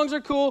songs are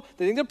cool,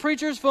 they think the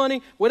preacher is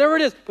funny, whatever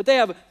it is, but they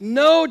have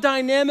no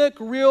dynamic,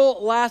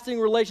 real,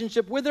 lasting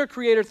relationship with their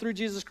Creator through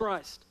Jesus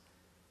Christ.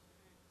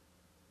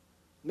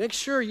 Make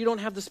sure you don't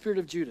have the spirit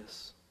of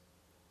Judas.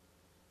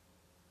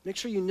 Make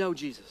sure you know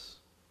Jesus.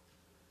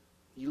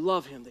 You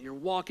love him, that you're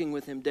walking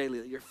with him daily,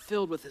 that you're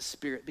filled with his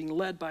spirit, being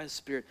led by his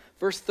spirit.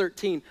 Verse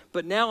 13,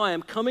 but now I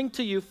am coming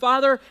to you,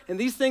 Father, and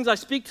these things I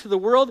speak to the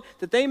world,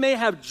 that they may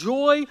have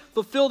joy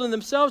fulfilled in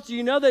themselves. Do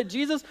you know that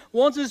Jesus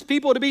wants his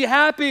people to be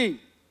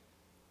happy?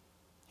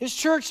 His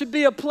church should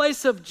be a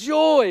place of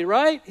joy,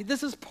 right?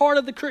 This is part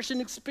of the Christian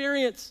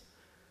experience.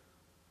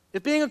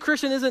 If being a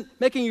Christian isn't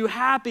making you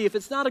happy, if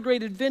it's not a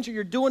great adventure,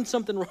 you're doing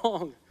something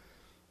wrong.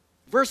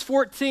 Verse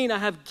 14, I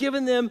have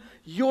given them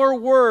your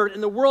word,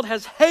 and the world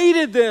has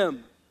hated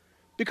them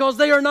because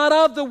they are not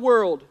of the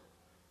world,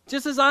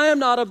 just as I am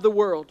not of the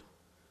world.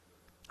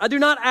 I do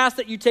not ask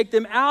that you take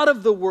them out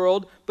of the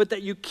world, but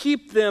that you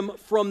keep them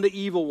from the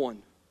evil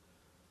one.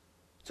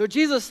 So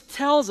Jesus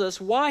tells us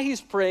why he's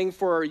praying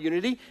for our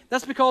unity.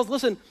 That's because,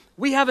 listen,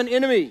 we have an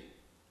enemy.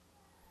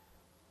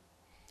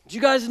 Do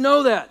you guys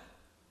know that?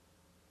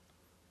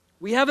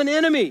 We have an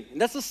enemy. And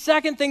that's the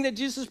second thing that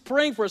Jesus is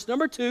praying for us.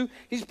 Number two,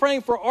 he's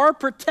praying for our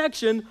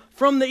protection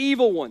from the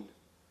evil one.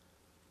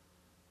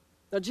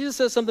 Now, Jesus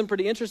says something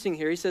pretty interesting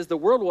here. He says, the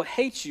world will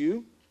hate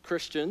you,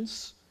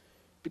 Christians,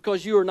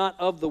 because you are not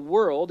of the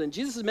world. And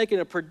Jesus is making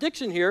a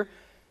prediction here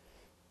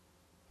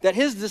that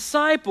his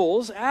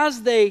disciples,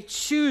 as they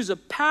choose a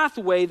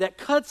pathway that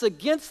cuts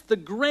against the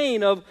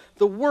grain of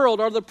the world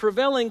or the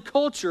prevailing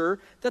culture,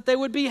 that they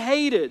would be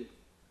hated,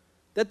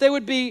 that they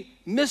would be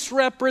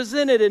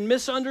misrepresented and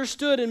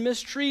misunderstood and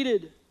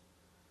mistreated.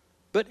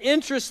 But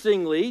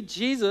interestingly,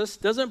 Jesus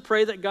doesn't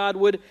pray that God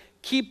would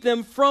keep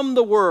them from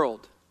the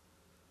world.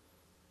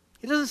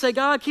 He doesn't say,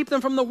 God, keep them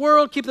from the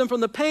world, keep them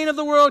from the pain of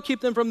the world,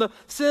 keep them from the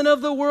sin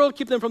of the world,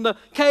 keep them from the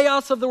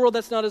chaos of the world.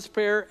 That's not his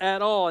prayer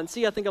at all. And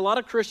see, I think a lot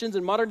of Christians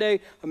in modern day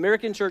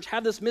American church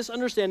have this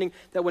misunderstanding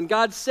that when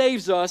God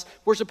saves us,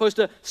 we're supposed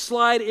to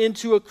slide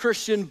into a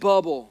Christian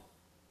bubble.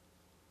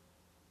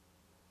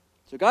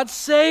 So God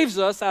saves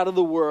us out of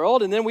the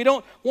world, and then we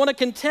don't want to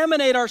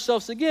contaminate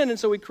ourselves again, and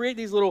so we create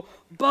these little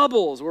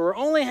bubbles where we're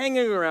only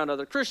hanging around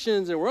other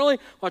Christians, and we're only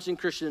watching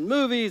Christian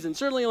movies, and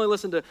certainly only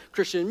listen to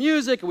Christian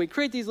music, and we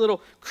create these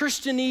little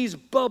Christianese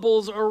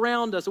bubbles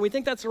around us, and we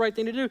think that's the right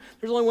thing to do.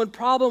 There's only one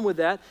problem with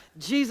that.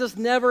 Jesus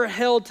never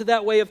held to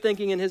that way of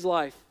thinking in his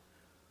life.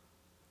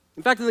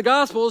 In fact, in the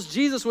Gospels,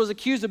 Jesus was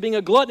accused of being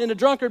a glutton and a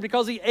drunkard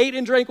because he ate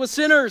and drank with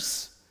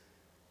sinners.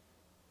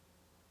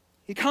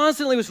 He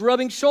constantly was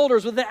rubbing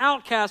shoulders with the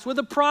outcast, with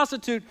the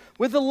prostitute,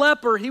 with the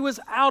leper. He was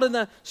out in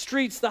the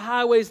streets, the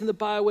highways, and the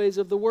byways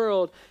of the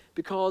world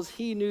because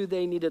he knew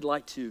they needed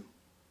light too.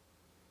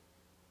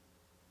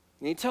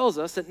 And he tells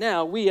us that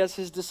now we as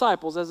his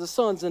disciples, as his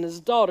sons and his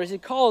daughters, he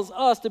calls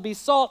us to be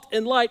salt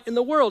and light in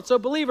the world. So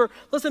believer,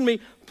 listen to me,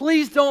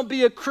 please don't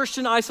be a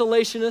Christian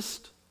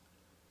isolationist.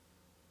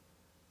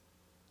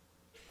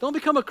 Don't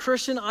become a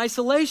Christian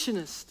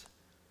isolationist.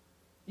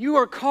 You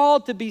are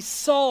called to be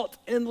salt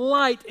and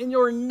light in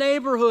your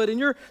neighborhood, in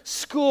your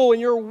school, in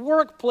your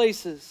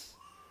workplaces,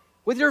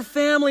 with your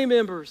family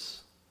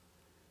members.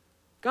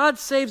 God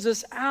saves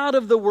us out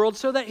of the world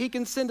so that he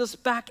can send us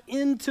back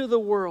into the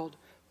world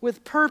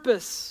with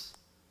purpose.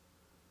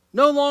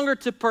 No longer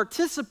to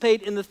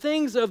participate in the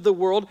things of the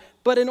world,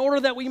 but in order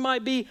that we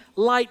might be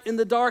light in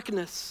the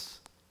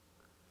darkness.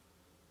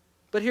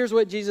 But here's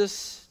what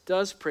Jesus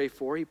does pray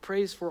for. He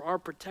prays for our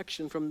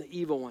protection from the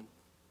evil one.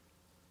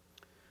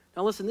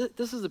 Now listen,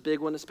 this is a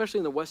big one, especially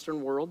in the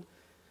Western world,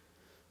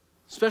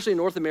 especially in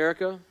North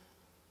America.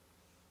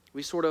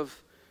 We sort of,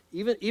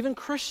 even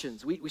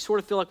Christians, we sort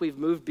of feel like we've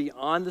moved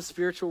beyond the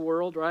spiritual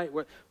world, right?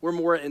 We're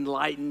more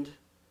enlightened,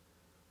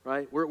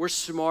 right? We're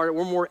smarter,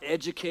 we're more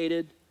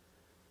educated.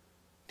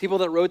 People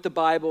that wrote the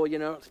Bible,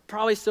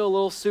 probably still a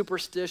little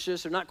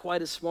superstitious or not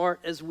quite as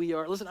smart as we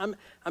are. Listen,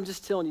 I'm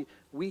just telling you,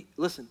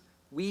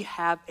 we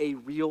have a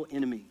real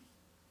enemy.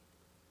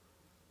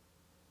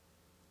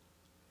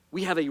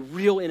 We have a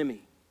real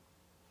enemy.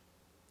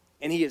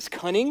 And he is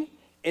cunning,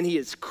 and he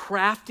is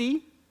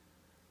crafty,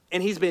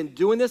 and he's been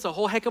doing this a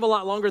whole heck of a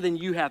lot longer than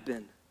you have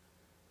been.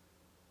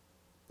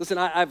 Listen,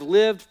 I've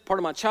lived part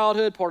of my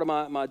childhood, part of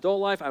my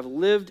adult life. I've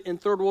lived in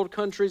third world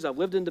countries. I've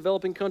lived in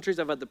developing countries.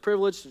 I've had the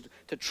privilege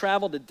to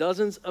travel to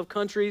dozens of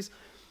countries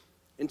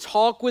and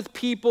talk with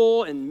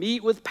people and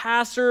meet with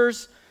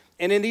pastors.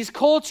 And in these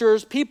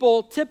cultures,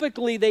 people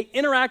typically, they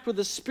interact with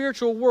the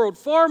spiritual world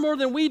far more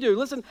than we do.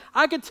 Listen,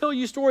 I could tell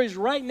you stories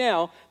right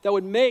now that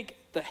would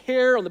make the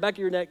hair on the back of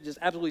your neck just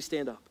absolutely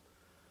stand up.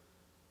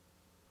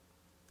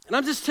 And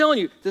I'm just telling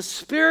you, the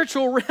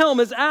spiritual realm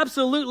is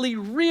absolutely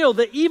real.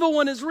 The evil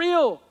one is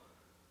real.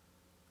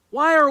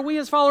 Why are we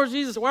as followers of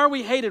Jesus, why are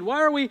we hated? Why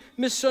are we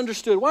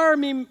misunderstood? Why are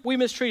we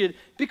mistreated?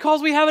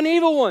 Because we have an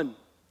evil one.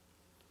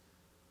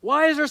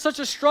 Why is there such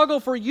a struggle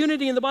for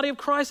unity in the body of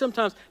Christ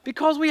sometimes?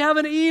 Because we have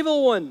an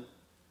evil one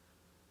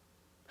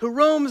who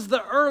roams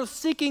the earth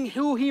seeking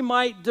who he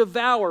might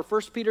devour.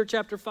 1 Peter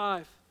chapter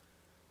 5.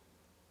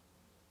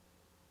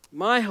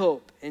 My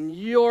hope and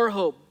your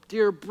hope,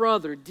 dear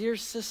brother, dear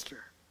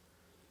sister,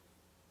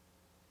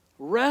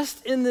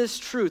 rest in this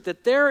truth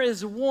that there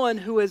is one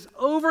who has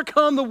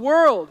overcome the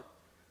world.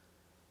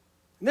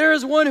 There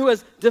is one who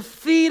has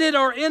defeated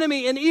our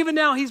enemy, and even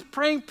now he's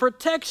praying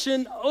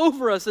protection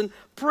over us. And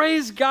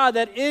praise God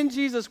that in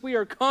Jesus we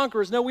are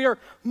conquerors. No, we are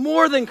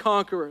more than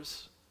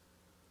conquerors.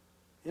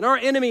 And our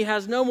enemy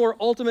has no more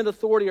ultimate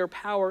authority or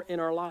power in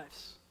our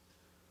lives.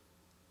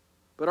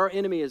 But our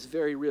enemy is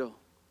very real.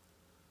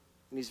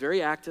 And he's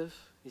very active,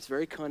 he's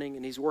very cunning,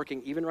 and he's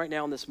working even right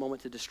now in this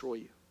moment to destroy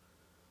you.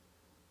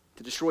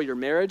 To destroy your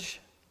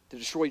marriage, to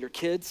destroy your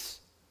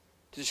kids,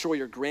 to destroy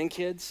your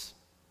grandkids,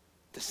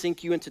 to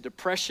sink you into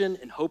depression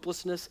and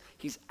hopelessness.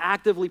 He's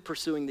actively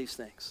pursuing these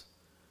things.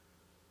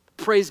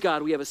 Praise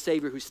God, we have a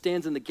Savior who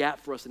stands in the gap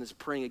for us and is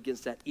praying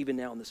against that even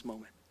now in this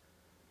moment.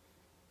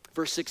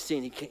 Verse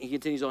 16, he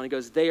continues on. He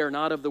goes, they are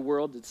not of the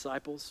world, the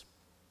disciples.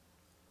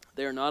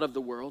 They are not of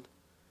the world,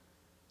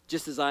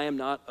 just as I am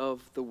not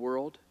of the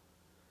world.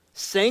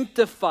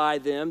 Sanctify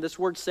them. This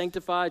word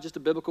sanctify, just a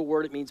biblical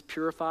word. It means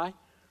purify.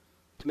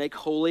 to make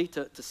holy,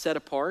 to set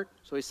apart.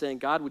 So he's saying,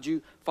 God,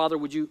 Father,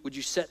 would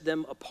you set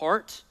them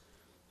apart?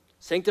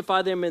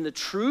 Sanctify them in the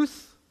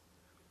truth.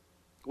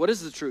 What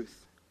is the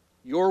truth?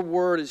 Your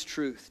word is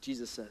truth,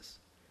 Jesus says.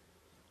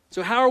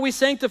 So how are we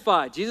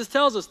sanctified? Jesus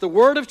tells us the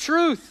word of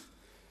truth.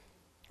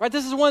 Right,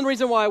 this is one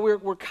reason why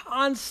we're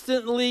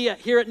constantly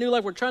here at New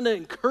Life, we're trying to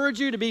encourage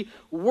you to be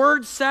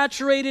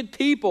word-saturated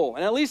people,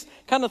 and at least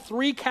kind of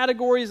 3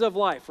 categories of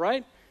life,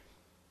 right?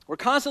 We're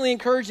constantly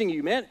encouraging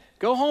you, man,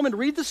 go home and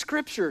read the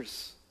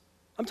scriptures.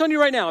 I'm telling you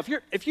right now,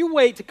 if you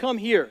wait to come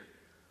here,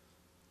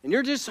 and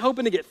you're just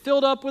hoping to get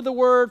filled up with the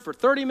word for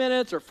 30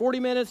 minutes or 40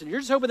 minutes, and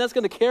you're just hoping that's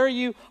going to carry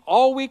you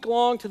all week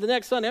long to the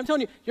next Sunday, I'm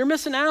telling you, you're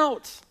missing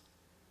out.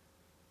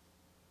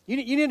 You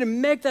need to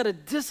make that a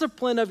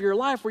discipline of your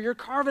life where you're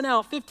carving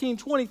out 15,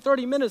 20,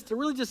 30 minutes to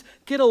really just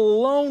get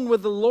alone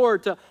with the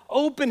Lord, to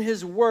open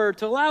his word,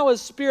 to allow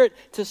his Spirit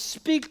to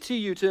speak to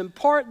you, to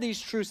impart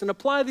these truths and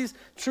apply these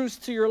truths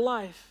to your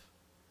life.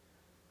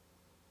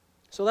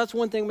 So that's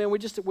one thing, man. We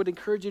just would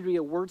encourage you to be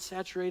a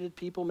word-saturated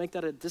people. Make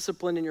that a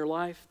discipline in your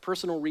life,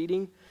 personal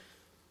reading.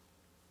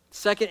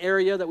 Second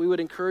area that we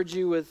would encourage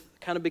you with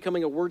kind of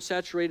becoming a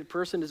word-saturated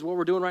person is what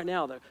we're doing right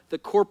now, the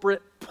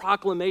corporate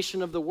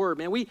proclamation of the word.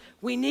 Man, we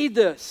need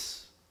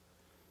this.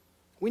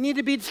 We need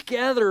to be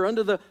together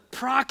under the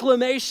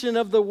proclamation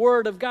of the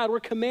word of God. We're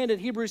commanded,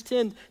 Hebrews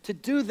 10, to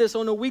do this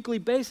on a weekly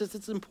basis.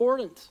 It's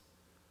important.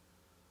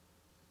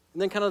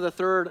 And then kind of the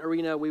third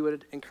arena we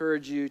would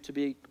encourage you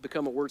to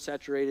become a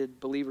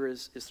word-saturated believer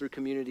is through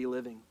community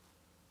living.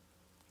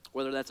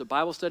 Whether that's a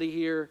Bible study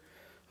here,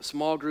 a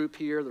small group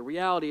here. The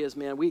reality is,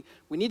 man, we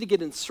need to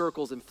get in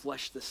circles and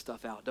flesh this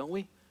stuff out, don't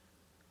we?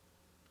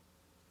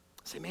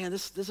 Say, man,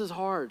 this is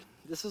hard.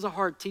 This is a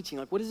hard teaching.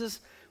 Like, what does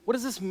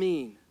this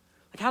mean?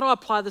 Like, how do I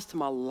apply this to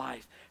my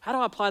life? How do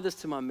I apply this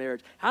to my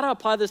marriage? How do I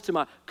apply this to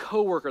my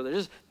coworker that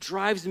just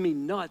drives me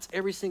nuts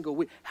every single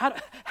week? How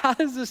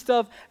does this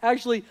stuff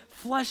actually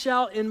flesh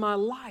out in my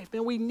life?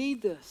 Man, we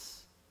need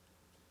this.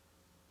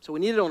 So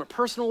we need it on a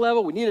personal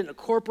level, we need it on a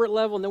corporate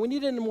level, and then we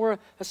need it in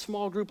a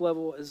small group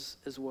level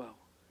as well.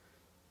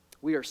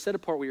 We are set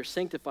apart, we are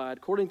sanctified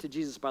according to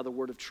Jesus by the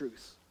word of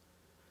truth.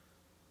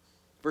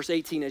 Verse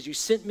 18, as you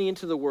sent me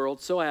into the world,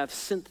 so I have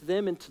sent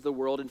them into the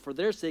world, and for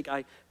their sake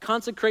I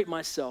consecrate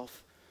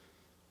myself,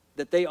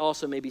 that they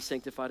also may be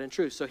sanctified in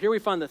truth. So here we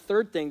find the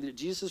third thing that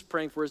Jesus is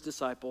praying for his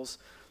disciples,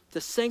 to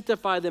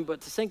sanctify them,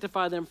 but to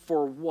sanctify them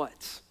for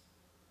what?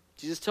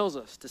 Jesus tells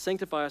us to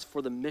sanctify us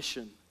for the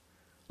mission.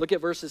 Look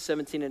at verses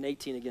 17 and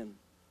 18 again.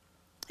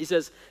 He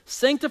says,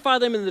 sanctify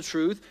them in the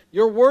truth.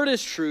 Your word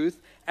is truth.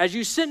 As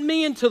you sent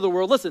me into the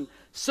world, listen,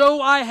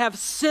 so I have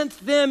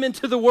sent them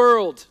into the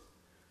world.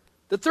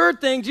 The third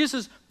thing,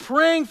 Jesus is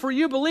praying for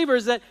you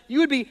believers that you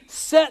would be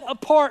set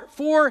apart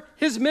for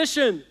his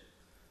mission.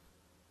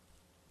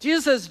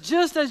 Jesus says,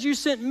 just as you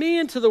sent me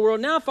into the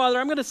world, now, Father,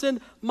 I'm going to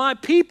send my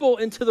people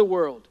into the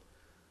world.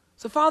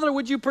 So, Father,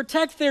 would you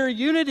protect their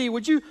unity?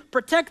 Would you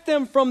protect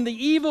them from the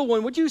evil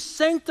one? Would you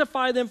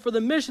sanctify them for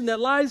the mission that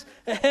lies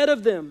ahead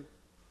of them?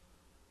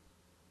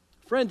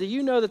 Friend, do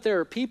you know that there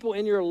are people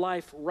in your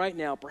life right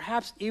now,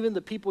 perhaps even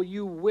the people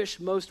you wish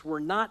most were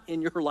not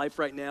in your life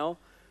right now,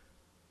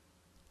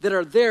 that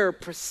are there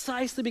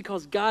precisely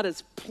because God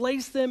has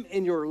placed them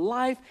in your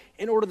life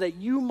in order that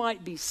you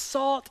might be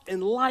salt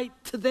and light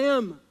to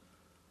them?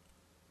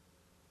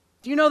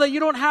 Do you know that you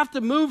don't have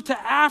to move to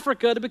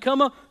Africa to become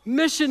a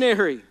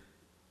missionary?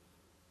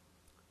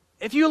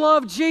 If you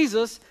love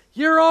Jesus,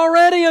 you're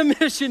already a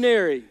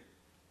missionary.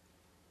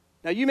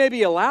 Now, you may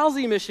be a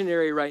lousy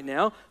missionary right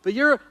now, but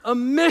you're a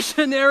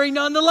missionary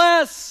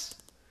nonetheless.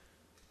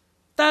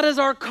 That is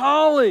our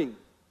calling.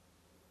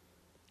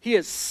 He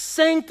has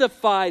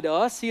sanctified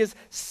us. He has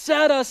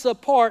set us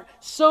apart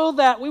so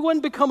that we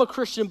wouldn't become a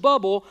Christian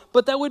bubble,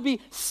 but that would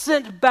be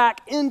sent back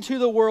into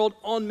the world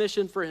on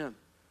mission for him.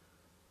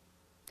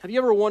 Have you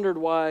ever wondered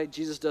why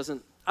Jesus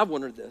doesn't? I've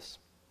wondered this.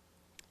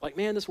 Like,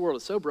 man, this world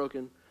is so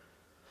broken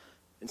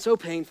and so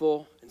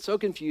painful and so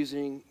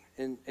confusing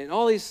and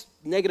all these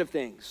negative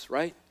things,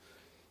 right?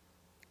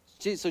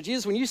 So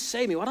Jesus, when you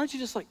save me, why don't you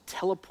just like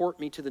teleport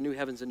me to the new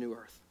heavens and new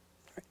earth,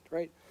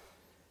 right?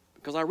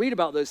 Because I read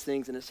about those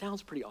things and it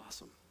sounds pretty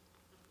awesome.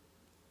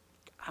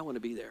 I want to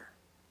be there.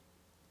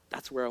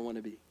 That's where I want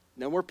to be.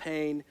 No more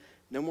pain,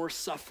 no more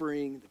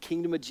suffering, the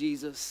kingdom of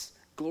Jesus,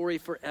 glory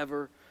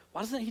forever. Why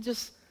doesn't he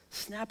just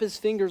snap his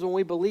fingers when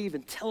we believe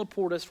and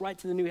teleport us right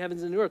to the new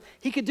heavens and new earth?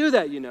 He could do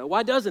that, you know.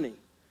 Why doesn't he?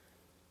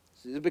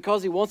 Is it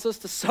because he wants us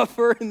to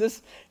suffer in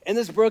this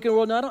broken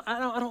world? No,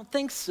 I don't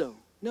think so.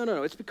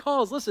 No. It's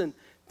because, listen,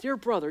 dear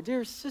brother,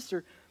 dear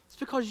sister, it's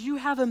because you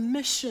have a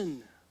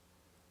mission.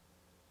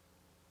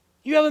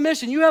 You have a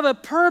mission. You have a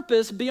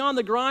purpose beyond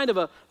the grind of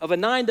a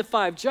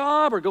 9-to-5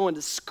 job or going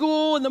to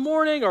school in the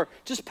morning or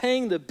just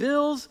paying the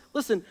bills.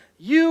 Listen,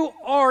 you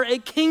are a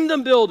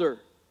kingdom builder.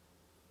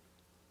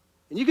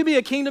 And you can be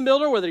a kingdom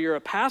builder whether you're a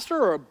pastor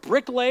or a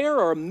bricklayer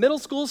or a middle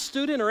school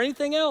student or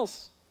anything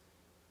else.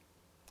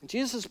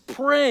 Jesus is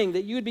praying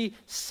that you would be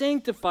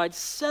sanctified,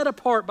 set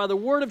apart by the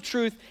word of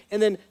truth,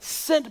 and then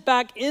sent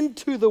back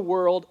into the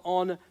world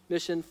on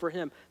mission for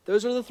him.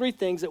 Those are the three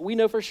things that we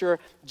know for sure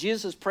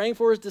Jesus is praying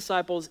for his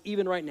disciples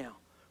even right now.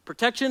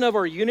 Protection of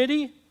our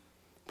unity,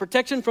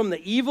 protection from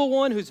the evil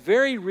one who's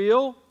very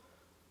real,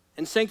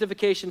 and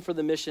sanctification for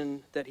the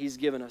mission that he's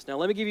given us. Now,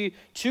 let me give you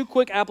two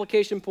quick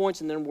application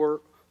points, and then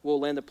we'll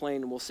land the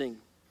plane and we'll sing.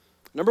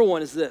 Number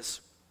one is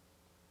this.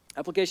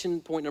 Application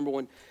point number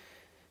one.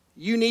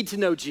 You need to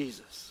know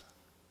Jesus.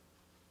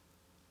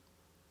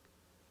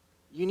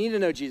 You need to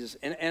know Jesus.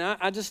 And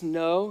I just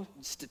know,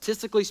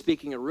 statistically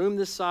speaking, a room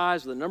this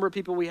size, with the number of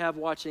people we have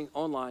watching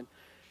online,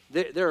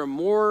 there are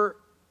more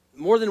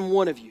than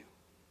one of you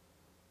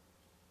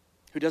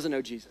who doesn't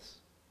know Jesus.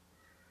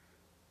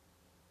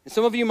 And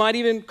some of you might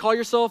even call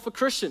yourself a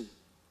Christian.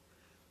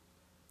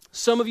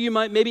 Some of you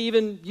might, maybe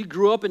even you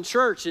grew up in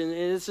church and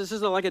this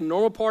is like a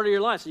normal part of your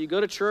life. So you go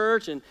to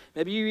church and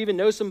maybe you even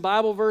know some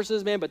Bible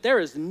verses, man, but there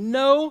is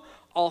no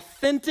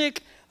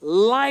authentic,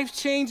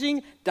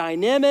 life-changing,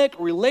 dynamic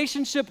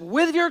relationship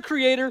with your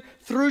Creator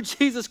through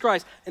Jesus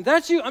Christ. And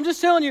that's you. I'm just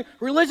telling you,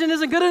 religion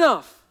isn't good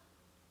enough.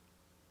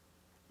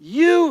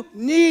 You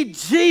need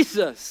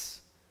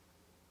Jesus.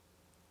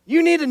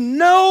 You need to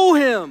know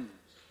him.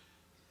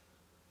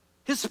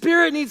 His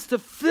Spirit needs to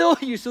fill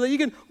you so that you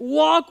can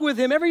walk with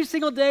him every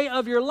single day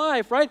of your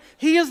life, right?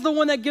 He is the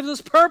one that gives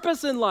us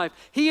purpose in life.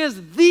 He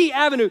is the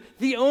avenue,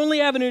 the only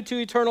avenue to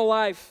eternal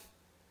life.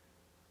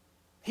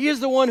 He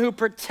is the one who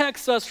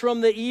protects us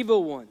from the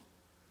evil one.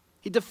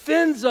 He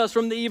defends us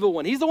from the evil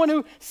one. He's the one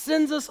who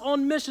sends us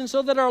on mission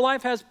so that our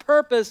life has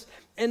purpose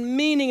and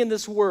meaning in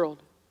this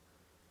world.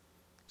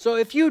 So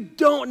if you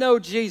don't know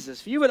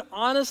Jesus, if you would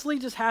honestly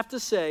just have to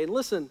say,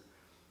 listen,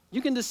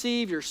 you can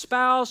deceive your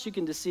spouse, you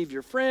can deceive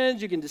your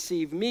friends, you can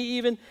deceive me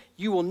even.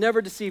 You will never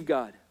deceive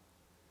God.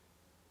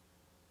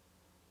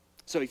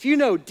 So if you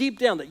know deep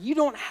down that you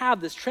don't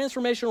have this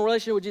transformational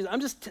relationship with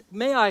Jesus,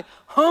 may I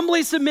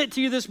humbly submit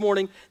to you this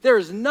morning, there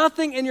is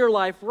nothing in your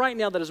life right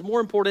now that is more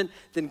important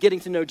than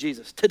getting to know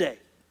Jesus today.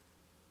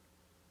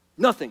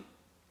 Nothing.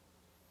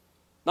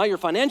 Not your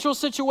financial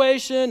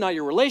situation, not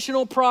your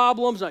relational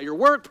problems, not your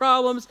work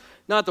problems,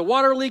 not the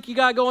water leak you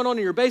got going on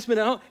in your basement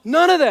at home.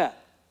 None of that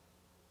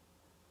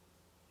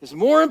is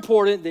more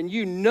important than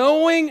you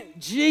knowing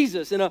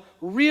Jesus in a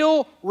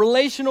real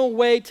relational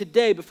way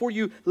today before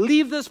you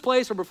leave this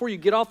place or before you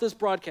get off this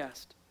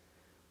broadcast.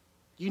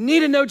 You need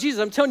to know Jesus.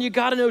 I'm telling you, you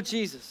got to know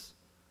Jesus.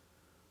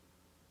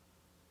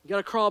 You got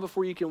to crawl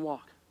before you can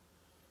walk.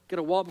 You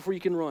got to walk before you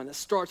can run. That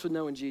starts with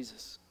knowing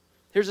Jesus.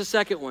 Here's the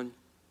second one.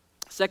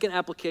 Second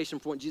application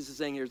for what Jesus is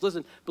saying here is,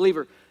 listen,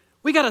 believer,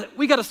 we got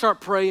to start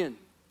praying.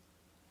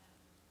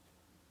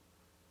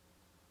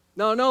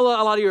 No, a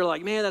lot of you are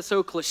like, man, that's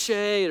so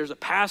cliche. There's a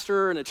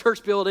pastor in a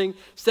church building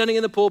standing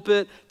in the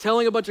pulpit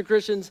telling a bunch of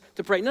Christians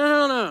to pray.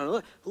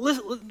 No.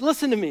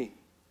 Listen to me.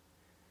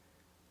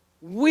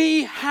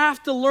 We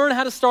have to learn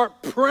how to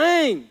start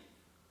praying.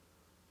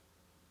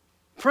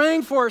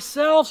 Praying for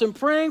ourselves and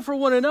praying for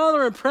one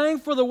another and praying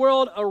for the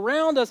world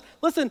around us.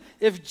 Listen,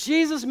 if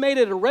Jesus made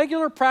it a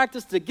regular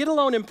practice to get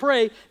alone and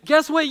pray,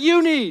 guess what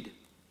you need?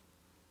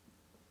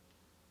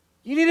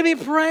 You need to be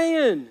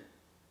praying.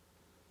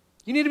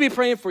 You need to be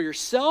praying for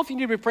yourself. You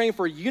need to be praying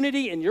for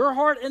unity in your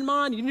heart and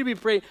mind. You need to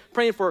be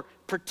praying for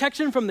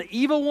protection from the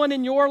evil one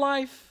in your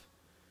life.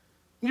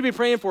 You need to be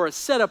praying for a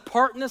set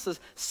apartness, a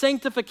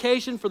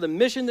sanctification for the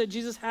mission that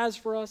Jesus has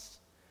for us.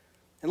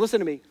 And listen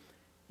to me,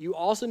 you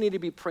also need to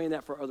be praying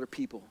that for other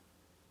people.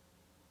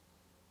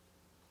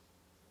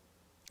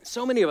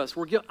 So many of us,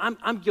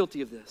 I'm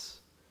guilty of this.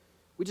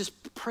 We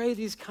just pray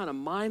these kind of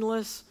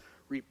mindless,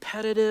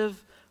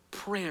 repetitive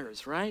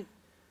prayers, right?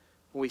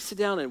 When we sit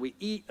down and we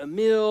eat a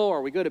meal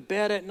or we go to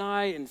bed at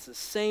night and it's the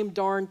same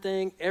darn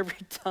thing every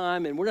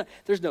time and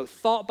there's no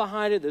thought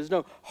behind it, there's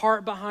no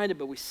heart behind it,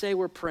 but we say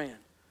we're praying.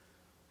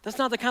 That's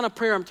not the kind of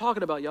prayer I'm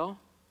talking about, y'all.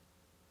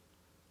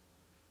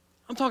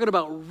 I'm talking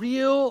about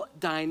real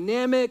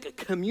dynamic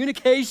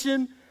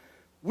communication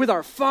with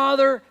our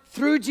Father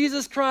through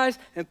Jesus Christ,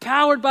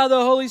 empowered by the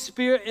Holy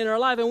Spirit in our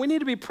life. And we need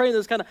to be praying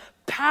those kind of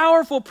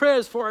powerful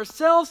prayers for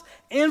ourselves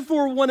and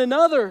for one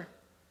another.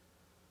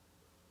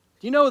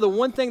 Do you know the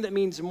one thing that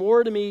means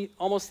more to me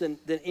almost than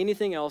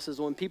anything else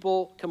is when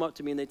people come up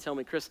to me and they tell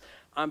me, Chris,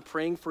 I'm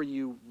praying for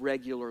you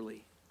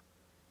regularly.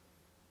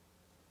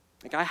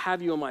 Like I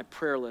have you on my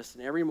prayer list,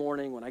 and every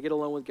morning when I get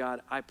alone with God,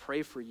 I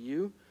pray for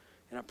you,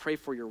 and I pray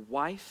for your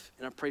wife,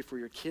 and I pray for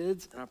your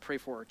kids, and I pray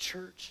for our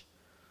church.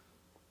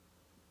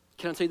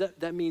 Can I tell you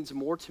that means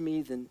more to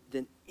me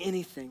than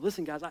anything?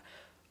 Listen, guys,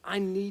 I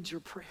need your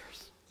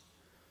prayers.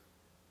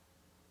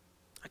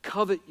 I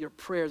covet your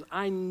prayers.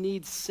 I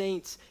need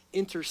saints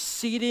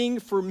interceding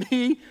for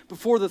me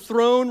before the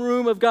throne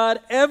room of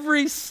God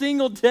every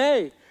single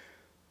day.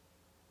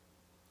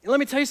 And let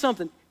me tell you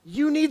something.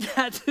 You need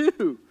that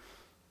too.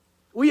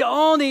 We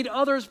all need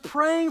others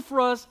praying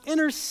for us,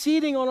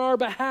 interceding on our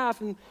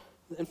behalf in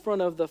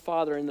front of the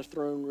Father in the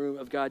throne room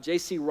of God.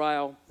 J.C.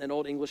 Ryle, an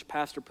old English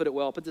pastor, put it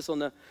well. I'll put this on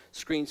the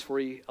screens for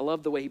you. I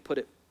love the way he put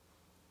it.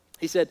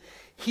 He said,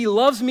 he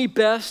loves me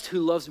best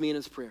who loves me in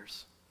his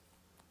prayers.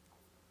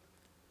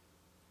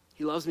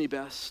 He loves me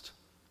best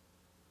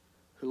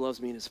who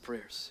loves me in his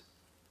prayers.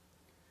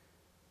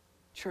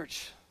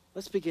 Church,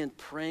 let's begin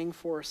praying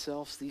for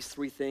ourselves, these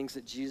three things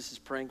that Jesus is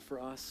praying for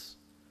us.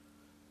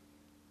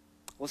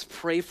 Let's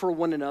pray for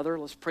one another.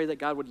 Let's pray that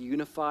God would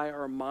unify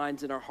our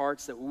minds and our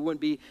hearts, that we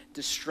wouldn't be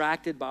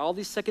distracted by all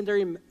these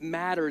secondary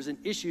matters and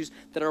issues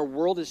that our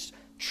world is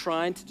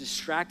trying to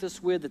distract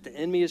us with, that the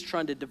enemy is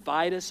trying to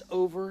divide us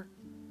over,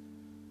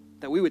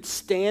 that we would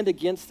stand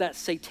against that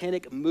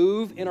satanic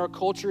move in our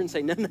culture and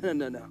say, no.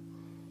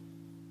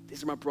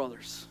 These are my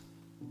brothers.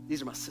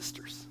 These are my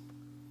sisters.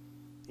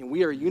 And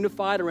we are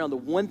unified around the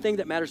one thing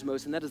that matters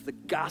most, and that is the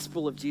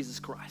gospel of Jesus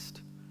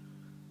Christ.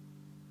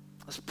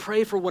 Let's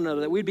pray for one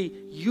another, that we'd be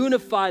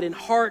unified in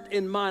heart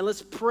and mind.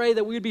 Let's pray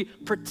that we'd be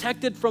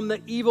protected from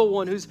the evil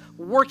one who's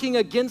working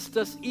against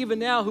us even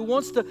now, who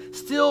wants to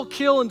steal,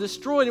 kill, and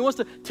destroy, and he wants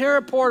to tear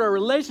apart our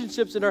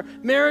relationships and our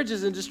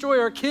marriages and destroy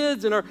our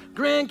kids and our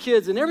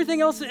grandkids and everything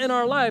else in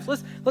our life.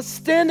 Let's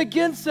stand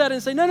against that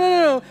and say,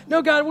 no,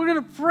 God, we're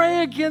going to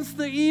pray against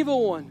the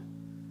evil one.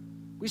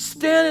 We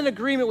stand in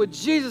agreement with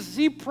Jesus as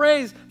he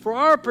prays for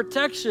our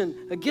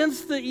protection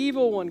against the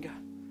evil one, God.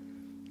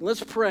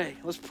 Let's pray.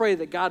 Let's pray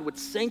that God would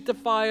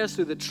sanctify us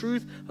through the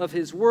truth of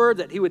his word,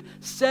 that he would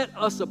set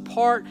us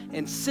apart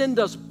and send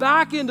us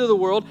back into the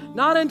world,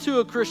 not into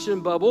a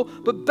Christian bubble,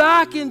 but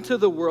back into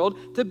the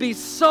world to be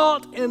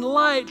salt and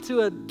light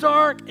to a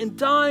dark and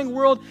dying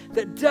world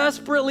that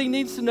desperately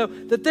needs to know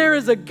that there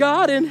is a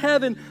God in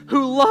heaven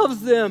who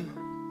loves them.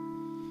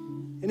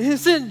 And he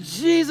sent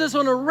Jesus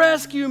on a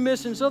rescue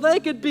mission so they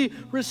could be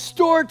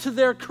restored to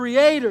their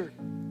Creator.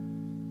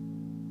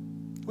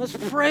 Let's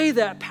pray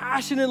that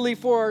passionately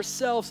for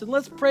ourselves, and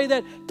let's pray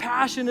that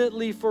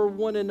passionately for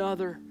one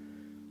another.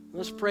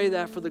 Let's pray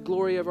that for the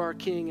glory of our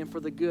King and for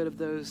the good of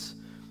those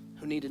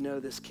who need to know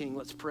this King.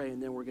 Let's pray,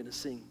 and then we're going to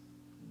sing.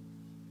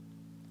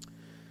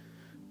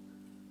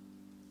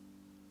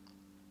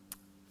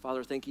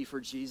 Father, thank you for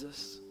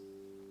Jesus.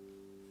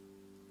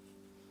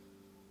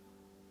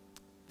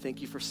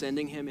 Thank you for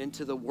sending him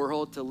into the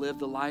world to live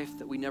the life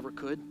that we never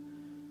could,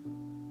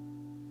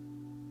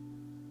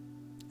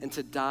 and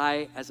to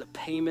die as a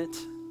payment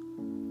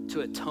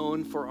to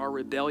atone for our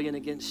rebellion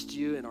against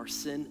you and our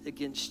sin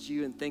against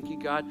you. And thank you,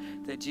 God,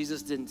 that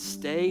Jesus didn't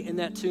stay in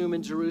that tomb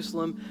in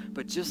Jerusalem,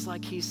 but just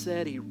like he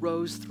said, he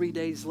rose 3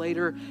 days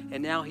later,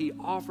 and now he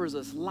offers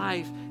us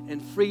life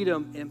and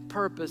freedom and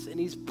purpose, and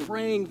he's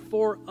praying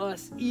for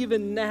us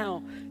even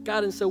now,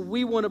 God. And so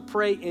we want to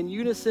pray in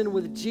unison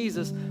with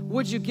Jesus.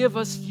 Would you give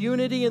us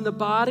unity in the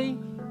body?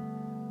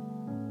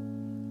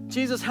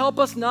 Jesus, help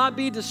us not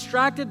be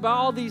distracted by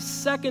all these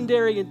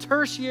secondary and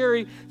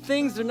tertiary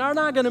things that are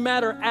not going to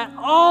matter at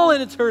all in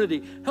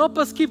eternity. Help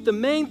us keep the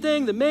main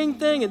thing,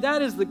 and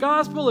that is the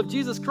gospel of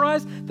Jesus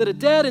Christ that a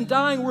dead and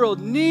dying world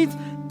needs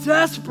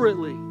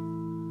desperately.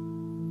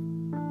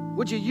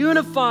 Would you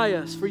unify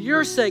us for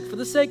your sake, for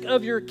the sake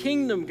of your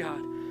kingdom,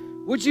 God?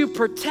 Would you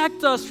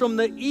protect us from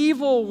the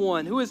evil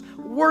one who is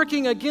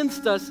working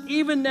against us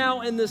even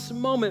now in this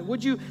moment?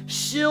 Would you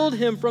shield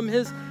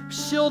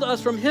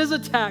us from his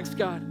attacks,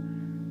 God?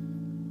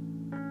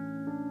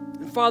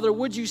 Father,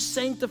 would you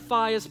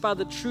sanctify us by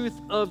the truth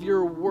of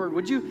your word?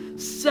 Would you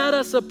set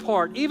us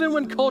apart, even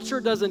when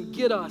culture doesn't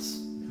get us?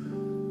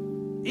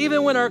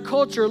 Even when our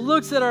culture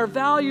looks at our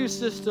value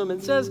system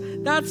and says,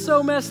 that's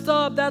so messed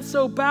up, that's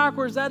so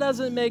backwards, that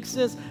doesn't make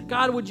sense.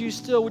 God, would you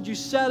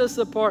set us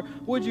apart?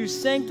 Would you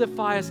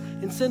sanctify us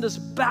and send us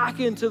back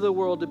into the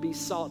world to be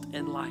salt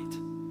and light?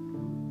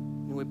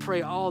 And we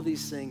pray all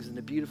these things in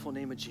the beautiful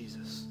name of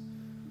Jesus.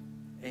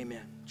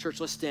 Amen. Church,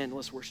 let's stand,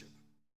 let's worship.